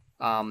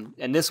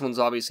 And this one's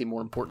obviously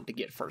more important to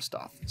get first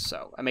off,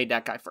 so I made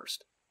that guy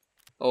first.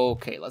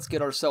 Okay, let's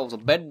get ourselves a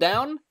bed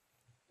down,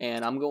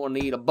 and I'm going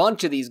to need a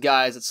bunch of these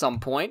guys at some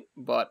point,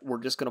 but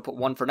we're just going to put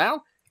one for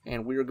now,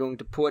 and we're going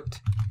to put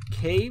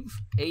Cave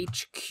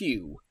HQ.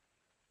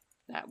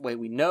 That way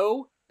we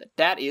know that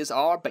that is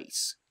our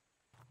base.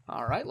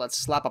 Alright, let's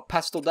slap a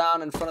pestle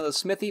down in front of the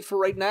smithy for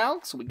right now,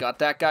 so we got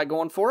that guy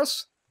going for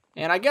us.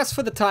 And I guess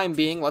for the time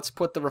being, let's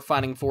put the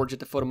refining forge at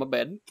the foot of my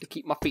bed to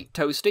keep my feet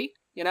toasty,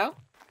 you know?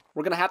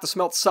 We're going to have to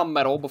smelt some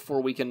metal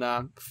before we can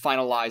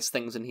finalize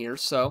things in here,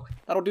 so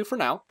that'll do for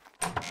now.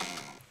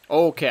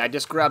 Okay, I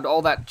just grabbed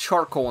all that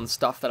charcoal and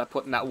stuff that I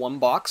put in that one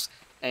box,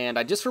 and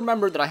I just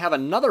remembered that I have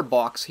another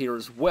box here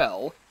as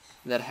well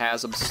that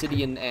has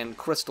obsidian and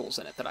crystals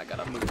in it that I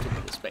got to move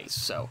to this base,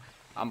 so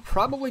I'm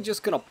probably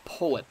just going to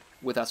pull it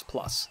with S+.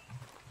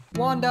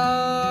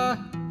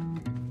 Wanda!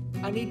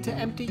 I need to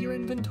empty your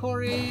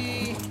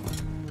inventory!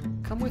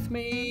 Come with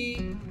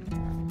me!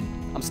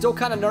 I'm still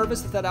kind of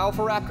nervous that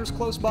Alpha Raptor's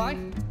close by,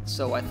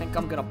 so I think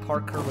I'm going to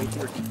park her right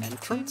here at the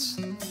entrance,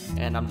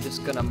 and I'm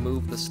just going to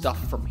move the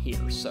stuff from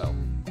here. So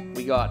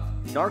we got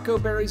narco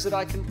berries that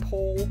I can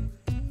pull.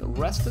 The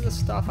rest of the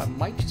stuff I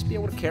might just be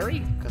able to carry,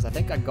 because I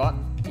think I got,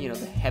 you know,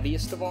 the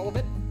heaviest of all of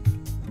it.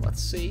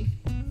 Let's see.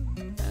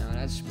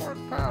 That spark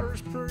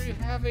powder's pretty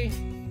heavy.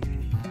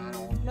 I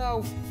don't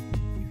know.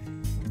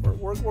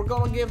 We're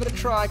going to give it a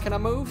try. Can I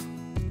move?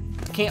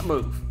 I can't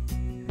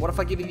move. What if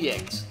I give you the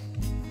eggs?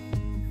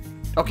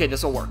 Okay,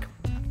 this'll work.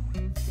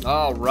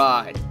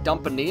 Alright,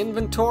 dumping the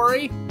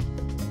inventory.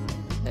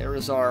 There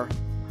is our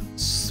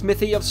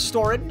smithy of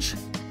storage.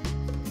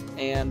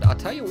 And I'll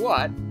tell you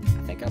what,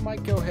 I think I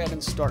might go ahead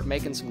and start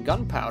making some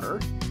gunpowder,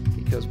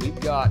 because we've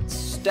got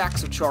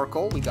stacks of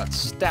charcoal, we've got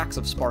stacks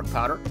of spark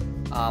powder.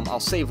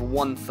 I'll save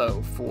one,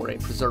 though, for a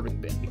preserving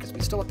bin, because we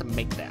still have to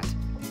make that.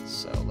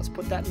 So let's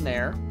put that in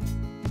there.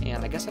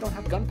 And I guess I don't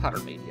have gunpowder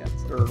made yet,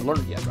 or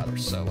learned yet, rather.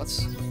 So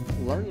let's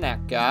learn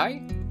that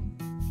guy.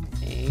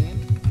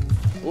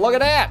 And look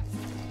at that!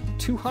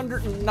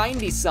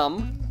 290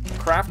 some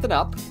crafted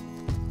up.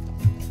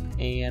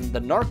 And the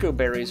narco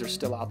berries are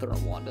still out there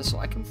on Wanda, so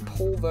I can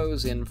pull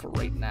those in for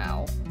right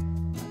now.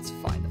 Let's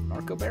find a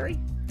narco berry.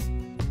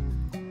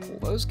 Pull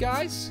those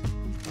guys.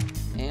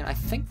 And I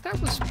think that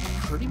was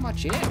pretty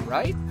much it,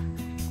 right?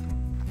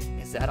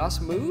 Is that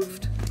us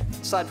moved?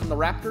 Aside from the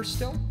raptors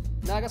still?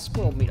 No, I got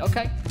spoiled meat.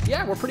 Okay,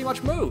 yeah, we're pretty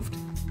much moved.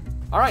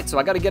 Alright, so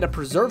I gotta get a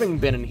preserving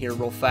bin in here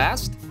real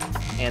fast.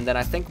 And then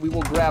I think we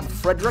will grab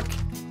Frederick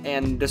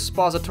and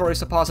Dispository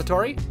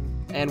Suppository,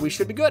 and we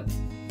should be good.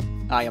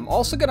 I am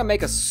also gonna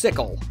make a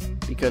sickle,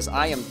 because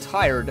I am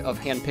tired of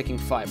hand-picking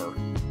fiber.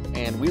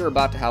 And we are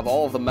about to have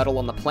all of the metal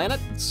on the planet,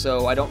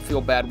 so I don't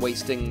feel bad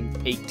wasting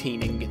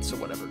 18 ingots or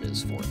whatever it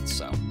is for it,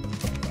 so.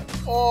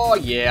 Oh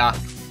yeah,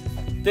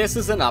 this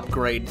is an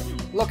upgrade.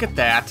 Look at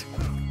that.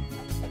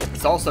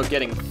 It's also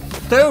getting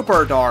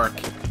super dark.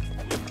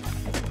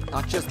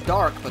 Not just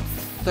dark, but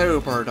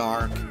super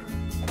dark.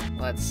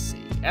 Let's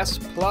see, S+,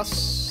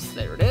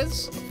 there it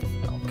is.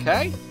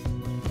 Okay.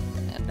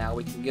 And now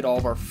we can get all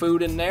of our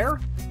food in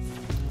there.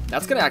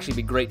 That's going to actually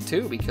be great,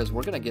 too, because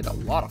we're going to get a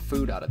lot of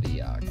food out of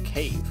the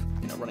cave,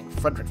 you know, running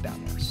Frederick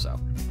down there. So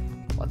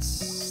Let's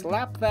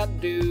slap that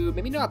dude.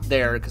 Maybe not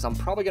there, because I'm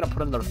probably going to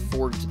put another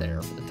forge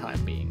there for the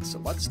time being. So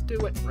let's do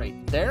it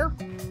right there.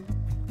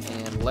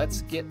 And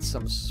let's get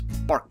some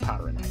spark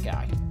powder in that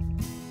guy.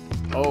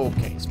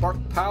 Okay, spark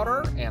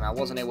powder, and I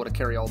wasn't able to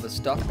carry all this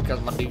stuff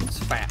because my dude's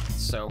fat,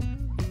 so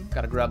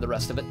gotta grab the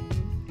rest of it.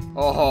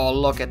 Oh,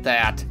 look at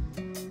that.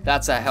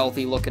 That's a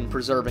healthy-looking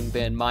preserving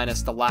bin,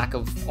 minus the lack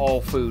of all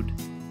food.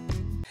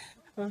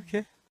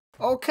 Okay.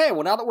 Okay,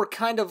 well now that we're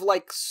kind of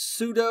like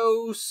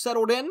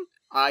pseudo-settled in,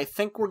 I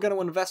think we're going to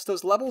invest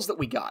those levels that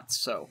we got,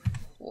 so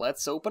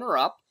let's open her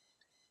up.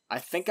 I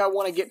think I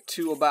want to get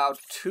to about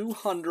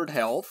 200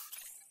 health,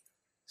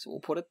 so we'll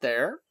put it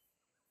there.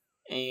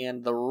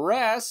 And the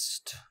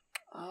rest,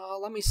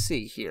 let me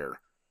see here.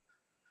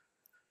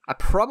 I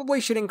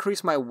probably should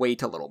increase my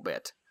weight a little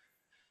bit.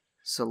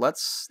 So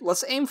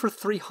let's aim for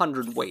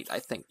 300 weight, I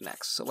think,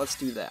 next. So let's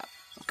do that.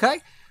 Okay?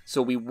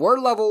 So we were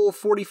level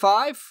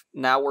 45,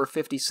 now we're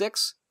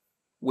 56,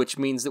 which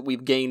means that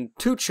we've gained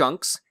 2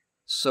 chunks.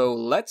 So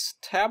let's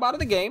tab out of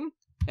the game,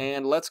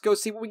 and let's go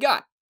see what we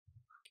got.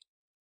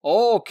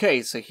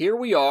 Okay, so here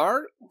we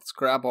are. Let's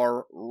grab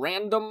our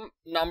random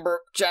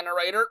number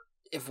generator,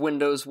 if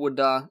Windows would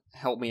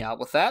help me out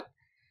with that.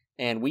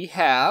 And we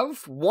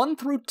have 1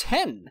 through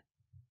 10.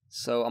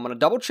 So I'm going to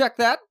double check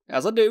that,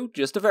 as I do,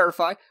 just to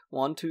verify.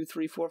 1, 2,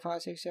 3, 4,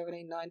 5, 6, 7,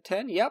 8, 9,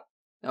 10. Yep.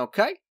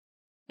 Okay.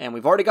 And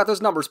we've already got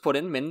those numbers put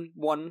in, min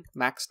 1,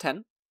 max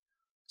 10.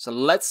 So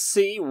let's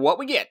see what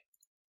we get.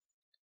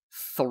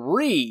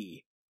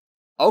 3.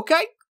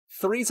 Okay.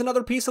 3's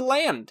another piece of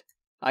land.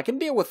 I can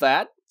deal with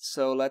that.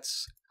 So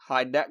let's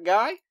hide that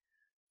guy.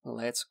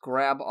 Let's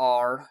grab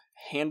our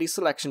handy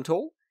selection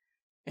tool.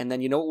 And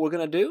then you know what we're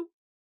going to do?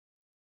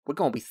 We're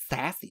going to be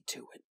sassy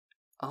to it.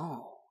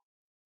 Oh,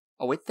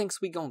 it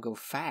thinks we going to go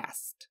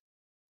fast.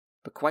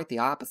 But quite the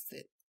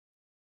opposite.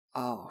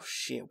 Oh,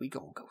 shit, we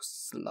going to go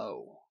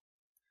slow.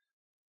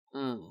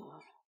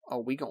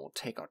 Oh, we going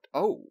to take our...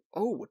 Oh,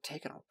 we're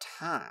taking our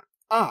time.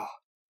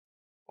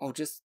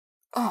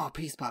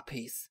 Piece by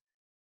piece.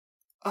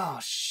 Oh,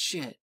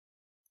 shit.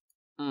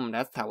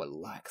 That's how it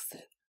likes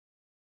it.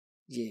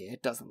 Yeah,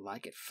 it doesn't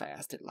like it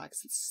fast. It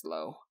likes it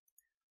slow.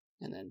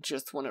 And then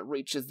just when it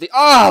reaches the...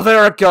 Oh,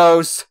 there it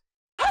goes!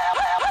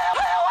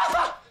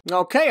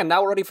 Okay, and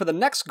now we're ready for the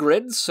next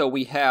grid. So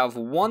we have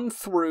 1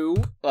 through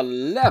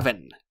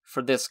 11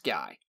 for this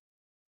guy.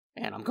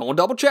 And I'm going to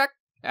double check,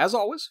 as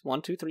always.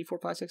 1, 2, 3, 4,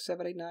 5, 6,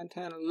 7, 8, 9,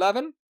 10,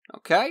 11.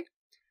 Okay.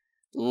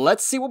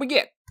 Let's see what we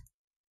get.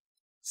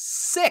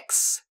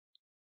 6.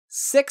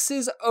 6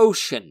 is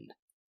ocean.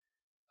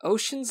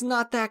 Ocean's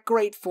not that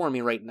great for me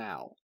right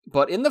now.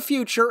 But in the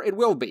future, it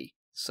will be.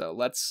 So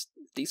let's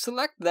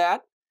deselect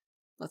that.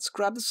 Let's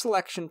grab the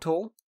selection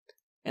tool.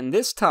 And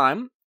this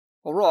time,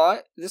 we're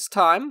going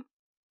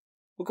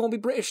to be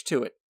British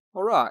to it.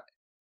 Alright.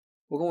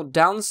 We're going to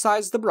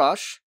downsize the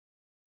brush.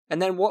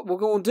 And then what we're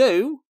going to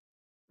do,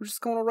 we're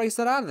just going to erase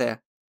that out of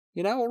there.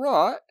 You know,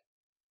 alright.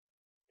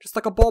 Just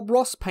like a Bob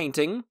Ross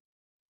painting.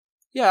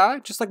 Yeah,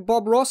 just like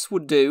Bob Ross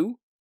would do.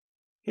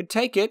 He'd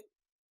take it,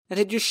 and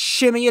he'd just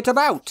shimmy it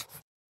about.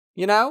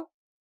 You know?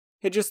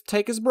 He'd just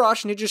take his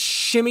brush, and he'd just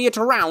shimmy it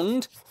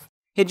around.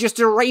 He'd just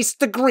erase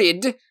the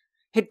grid.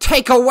 He'd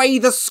take away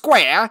the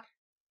square.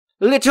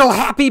 Little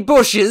happy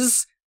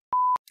bushes.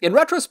 In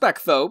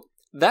retrospect, though,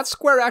 that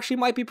square actually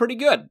might be pretty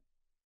good.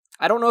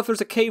 I don't know if there's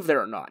a cave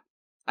there or not.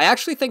 I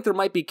actually think there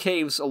might be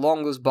caves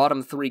along those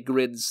bottom 3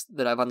 grids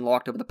that I've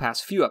unlocked over the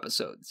past few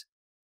episodes.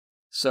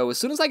 So as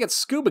soon as I get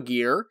scuba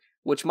gear,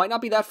 which might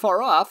not be that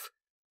far off,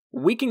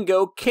 we can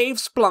go cave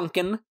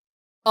splunking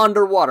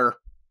underwater.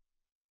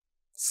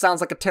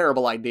 Sounds like a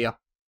terrible idea.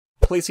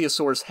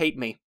 Plesiosaurs hate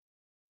me.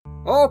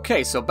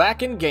 Okay, so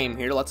back in game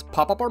here, let's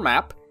pop up our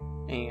map.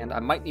 And I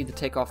might need to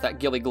take off that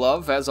ghillie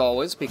glove, as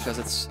always, because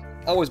it's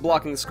always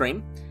blocking the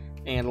screen.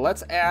 And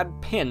let's add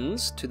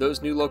pins to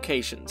those new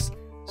locations.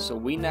 So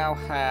we now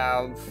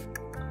have,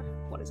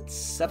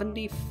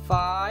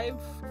 75?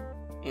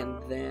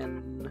 And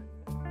then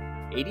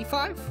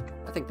 85?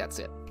 I think that's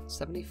it.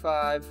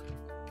 75,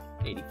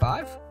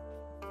 85.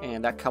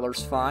 And that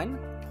color's fine.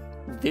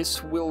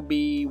 This will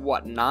be,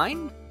 9?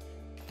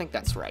 I think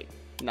that's right.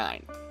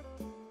 9.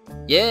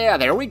 Yeah,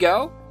 there we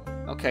go.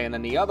 Okay, and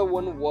then the other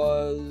one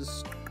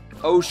was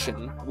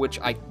ocean, which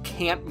I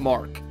can't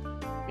mark.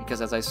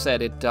 Because as I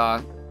said, it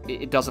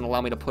doesn't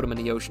allow me to put them in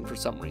the ocean for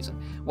some reason.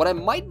 What I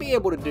might be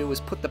able to do is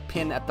put the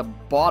pin at the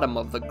bottom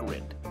of the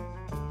grid.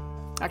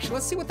 Actually,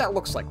 let's see what that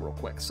looks like real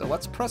quick. So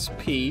let's press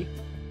P.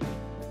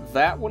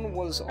 That one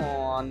was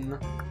on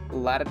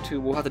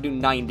latitude. We'll have to do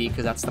 90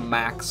 because that's the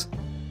max.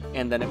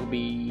 And then it would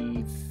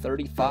be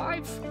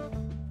 35,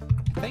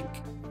 I think.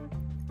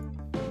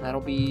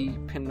 That'll be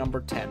pin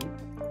number 10.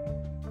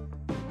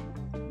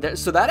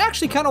 So that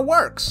actually kind of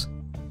works.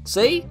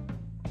 See?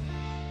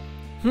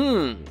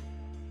 I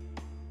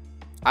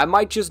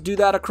might just do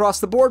that across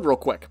the board real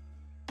quick.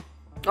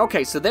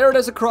 Okay, so there it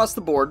is across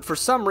the board. For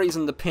some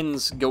reason, the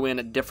pins go in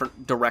at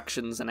different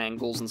directions and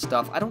angles and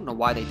stuff. I don't know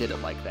why they did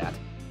it like that.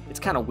 It's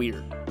kind of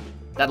weird.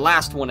 That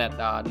last one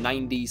at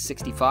 90,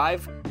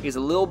 65 is a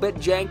little bit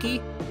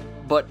janky,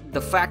 but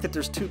the fact that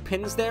there's 2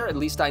 pins there, at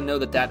least I know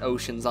that that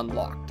ocean's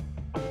unlocked.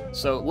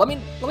 So let me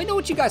know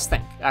what you guys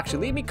think.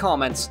 Actually, leave me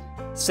comments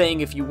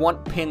saying if you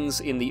want pins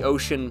in the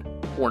ocean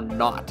or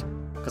not,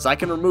 because I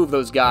can remove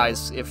those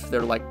guys if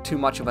they're like too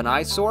much of an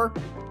eyesore.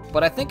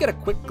 But I think at a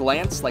quick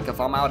glance, like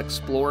if I'm out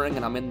exploring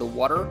and I'm in the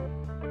water,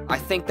 I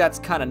think that's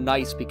kind of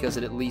nice because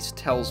it at least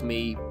tells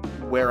me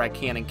where I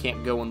can and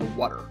can't go in the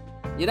water,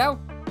 you know?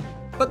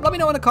 But let me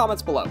know in the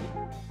comments below.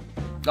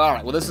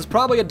 Alright, well this is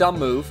probably a dumb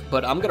move,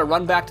 but I'm gonna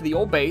run back to the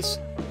old base,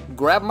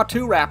 grab my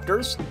 2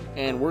 raptors,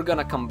 and we're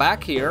gonna come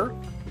back here,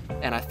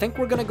 and I think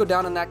we're gonna go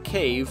down in that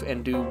cave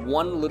and do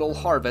one little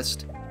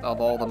harvest of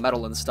all the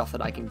metal and stuff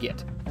that I can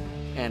get.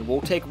 And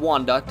we'll take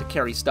Wanda to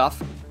carry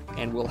stuff,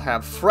 and we'll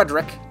have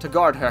Frederick to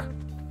guard her.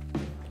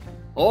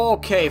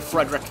 Okay,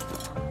 Frederick.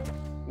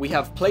 We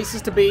have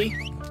places to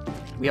be.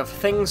 We have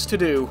things to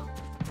do.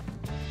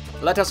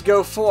 Let us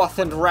go forth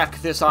and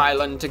wreck this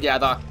island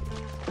together.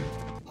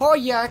 Oh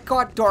yeah, it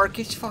got dark.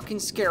 It's fucking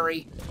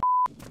scary.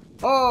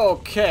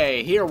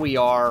 Okay, here we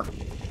are.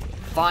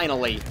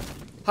 Finally.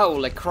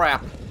 Holy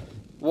crap.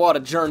 What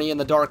a journey in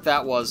the dark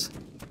that was.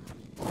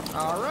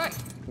 Alright,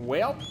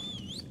 well.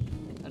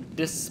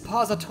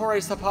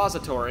 Dispository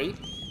suppository.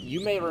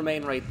 You may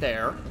remain right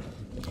there.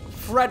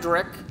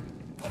 Frederick,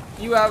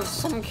 you have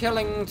some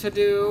killing to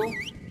do.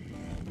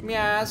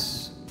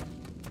 Yes.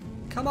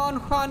 Come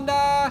on,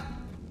 Wanda.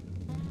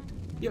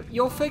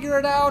 You'll figure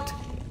it out.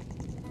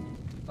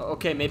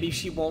 Okay, maybe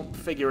she won't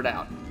figure it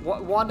out.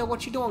 Wanda,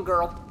 what you doing,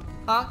 girl?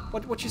 Huh?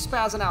 What you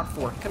spazzing out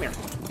for? Come here.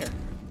 Here.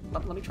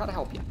 Let me try to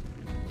help you.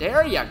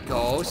 There you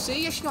go.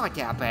 See, it's not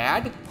that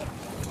bad.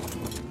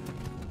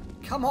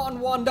 Come on,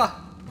 Wanda.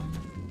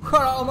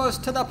 We're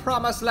almost to the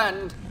promised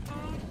land.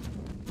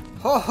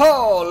 Ho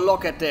ho,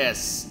 look at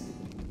this.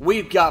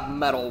 We've got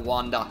metal,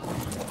 Wanda.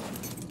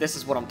 This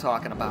is what I'm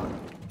talking about.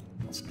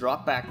 Let's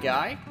drop back,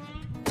 guy.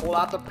 Pull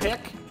out the pick.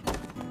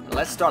 And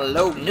let's start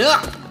loading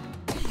up.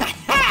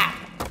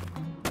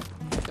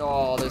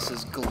 Oh, this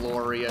is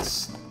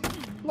glorious.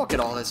 Look at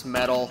all this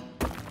metal.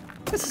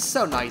 This is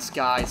so nice,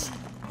 guys.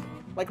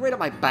 Like right at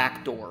my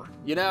back door,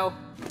 you know?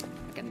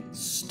 I can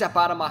step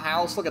out of my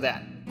house. Look at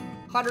that.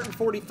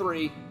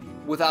 143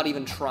 without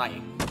even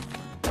trying.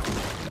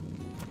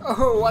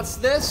 Oh, what's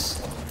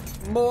this?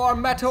 More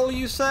metal,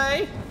 you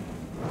say?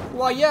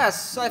 Why,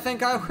 yes, I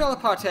think I will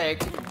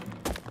partake.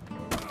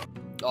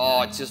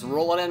 Oh, it's just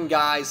rolling in,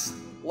 guys.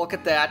 Look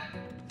at that.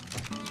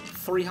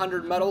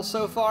 300 metal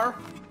so far.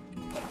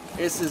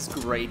 This is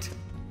great.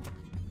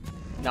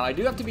 Now, I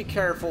do have to be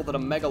careful that a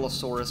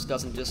Megalosaurus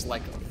doesn't just,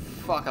 like,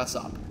 fuck us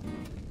up.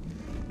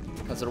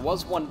 Because there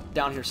was one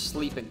down here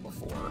sleeping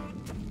before.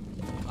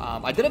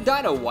 I did a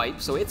dino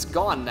wipe, so it's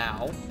gone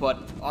now,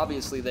 but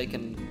obviously they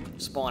can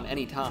spawn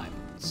anytime,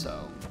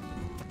 so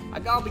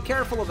I gotta be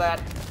careful of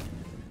that.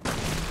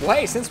 Well,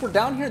 hey, since we're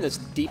down here in this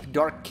deep,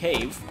 dark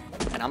cave,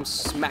 and I'm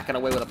smacking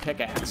away with a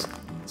pickaxe,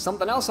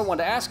 something else I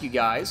wanted to ask you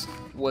guys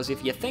was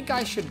if you think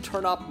I should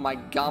turn up my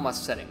gamma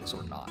settings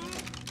or not.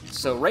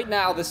 So right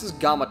now, this is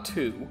gamma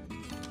 2,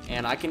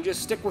 and I can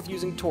just stick with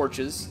using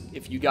torches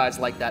if you guys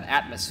like that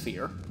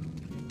atmosphere,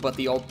 but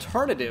the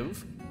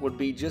alternative would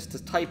be just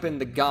to type in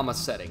the gamma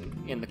setting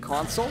in the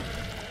console,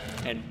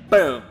 and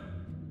boom,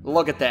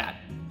 look at that.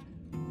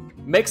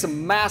 Makes a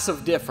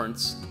massive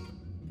difference,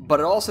 but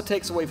it also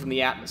takes away from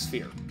the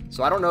atmosphere.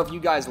 So I don't know if you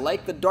guys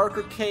like the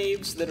darker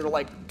caves that are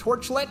like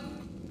torchlit,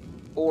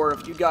 or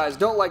if you guys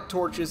don't like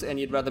torches and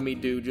you'd rather me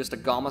do just a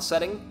gamma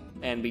setting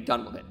and be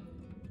done with it.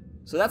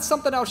 So that's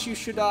something else you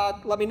should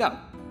let me know.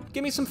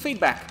 Give me some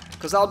feedback,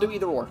 because I'll do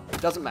either or.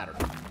 It doesn't matter.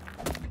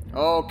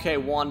 Okay,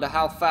 Wanda,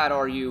 how fat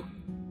are you?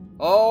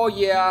 Oh,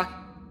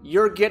 yeah.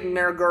 You're getting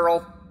there,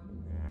 girl.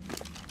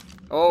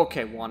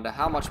 Okay, Wanda,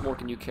 how much more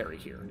can you carry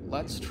here?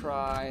 Let's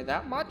try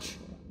that much.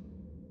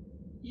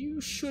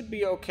 You should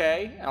be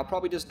okay. I'll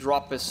probably just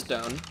drop this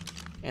stone.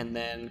 And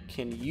then,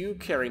 can you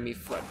carry me,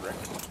 Frederick?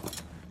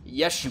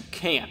 Yes, you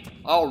can.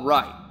 All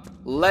right.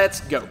 Let's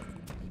go.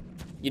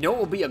 You know what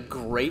will be a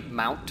great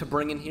mount to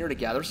bring in here to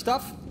gather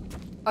stuff?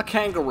 A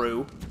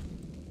kangaroo.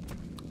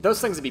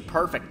 Those things would be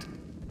perfect.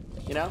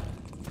 You know?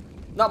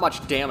 Not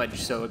much damage,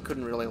 so it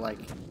couldn't really, like,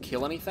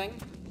 kill anything,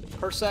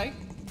 per se.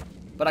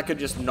 But I could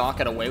just knock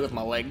it away with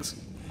my legs.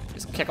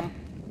 Just kick them.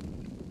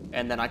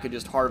 And then I could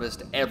just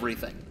harvest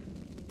everything.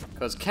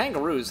 Because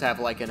kangaroos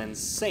have, like, an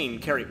insane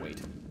carry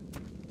weight.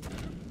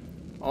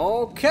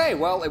 Okay,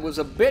 well, it was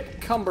a bit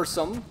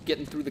cumbersome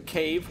getting through the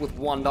cave with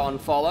Wanda on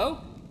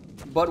follow.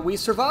 But we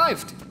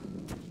survived.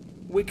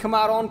 We come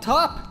out on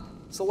top.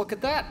 So look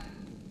at that.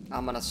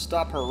 I'm gonna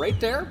stop her right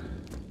there.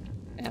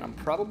 And I'm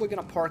probably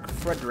gonna park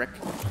Frederick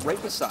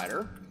right beside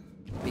her,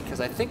 because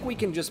I think we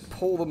can just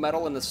pull the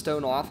metal and the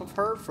stone off of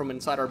her from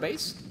inside our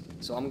base.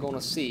 So I'm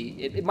gonna see.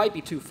 It might be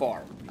too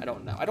far. I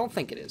don't know. I don't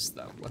think it is,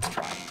 though. Let's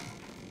try.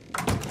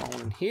 Go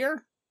in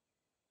here.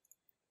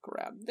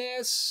 Grab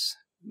this.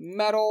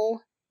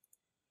 Metal.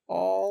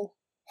 All.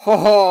 Ho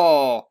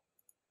ho!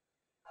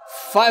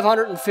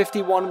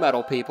 551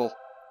 metal, people.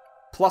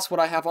 Plus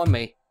what I have on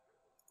me.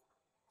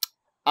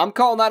 I'm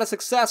calling that a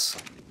success.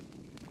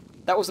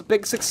 That was a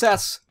big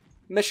success.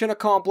 Mission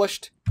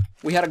accomplished.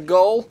 We had a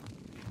goal.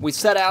 We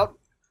set out,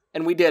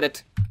 and we did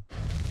it.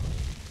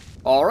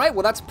 Alright,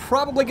 well that's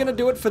probably going to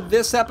do it for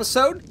this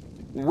episode.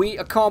 We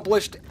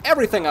accomplished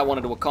everything I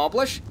wanted to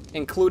accomplish,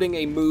 including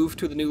a move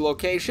to the new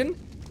location.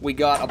 We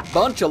got a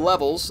bunch of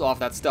levels off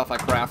that stuff I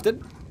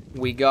crafted.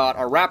 We got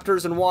our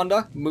raptors and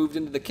Wanda moved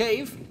into the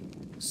cave.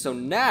 So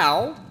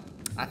now,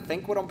 I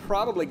think what I'm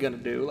probably going to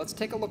do, let's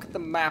take a look at the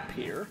map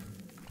here.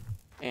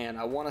 And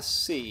I want to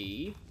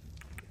see...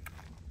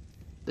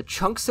 The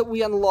chunks that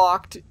we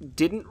unlocked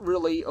didn't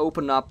really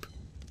open up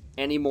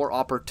any more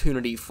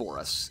opportunity for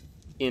us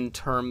in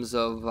terms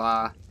of,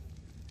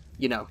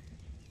 you know,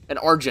 an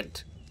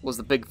Argent was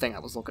the big thing I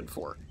was looking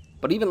for.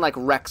 But even like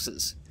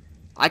Rexes.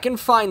 I can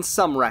find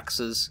some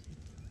Rexes,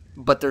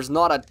 but there's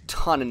not a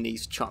ton in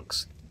these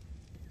chunks.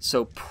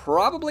 So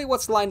probably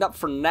what's lined up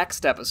for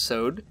next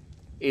episode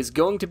is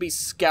going to be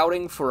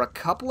scouting for a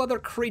couple other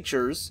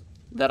creatures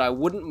that I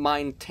wouldn't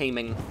mind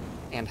taming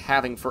and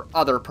having for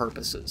other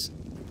purposes.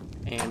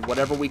 And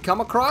whatever we come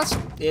across,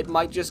 it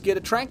might just get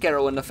a trank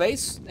arrow in the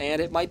face,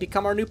 and it might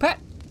become our new pet.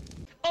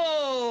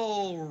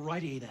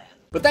 Alrighty then.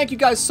 But thank you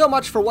guys so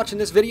much for watching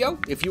this video.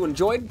 If you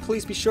enjoyed,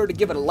 please be sure to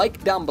give it a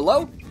like down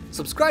below,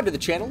 subscribe to the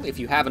channel if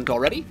you haven't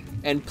already,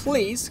 and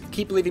please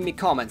keep leaving me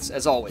comments,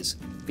 as always,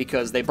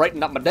 because they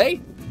brighten up my day,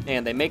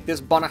 and they make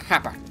this Bunneh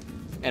happy.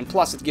 And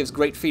plus, it gives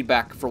great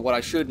feedback for what I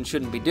should and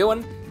shouldn't be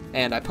doing,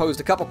 and I posed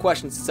a couple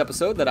questions this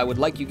episode that I would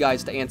like you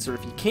guys to answer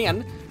if you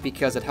can,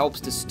 because it helps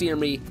to steer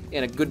me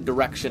in a good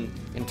direction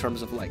in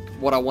terms of, like,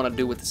 what I want to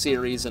do with the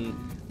series, and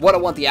what I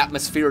want the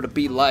atmosphere to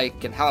be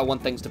like, and how I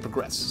want things to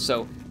progress.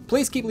 So,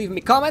 please keep leaving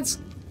me comments.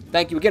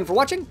 Thank you again for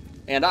watching,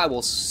 and I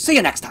will see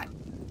you next time.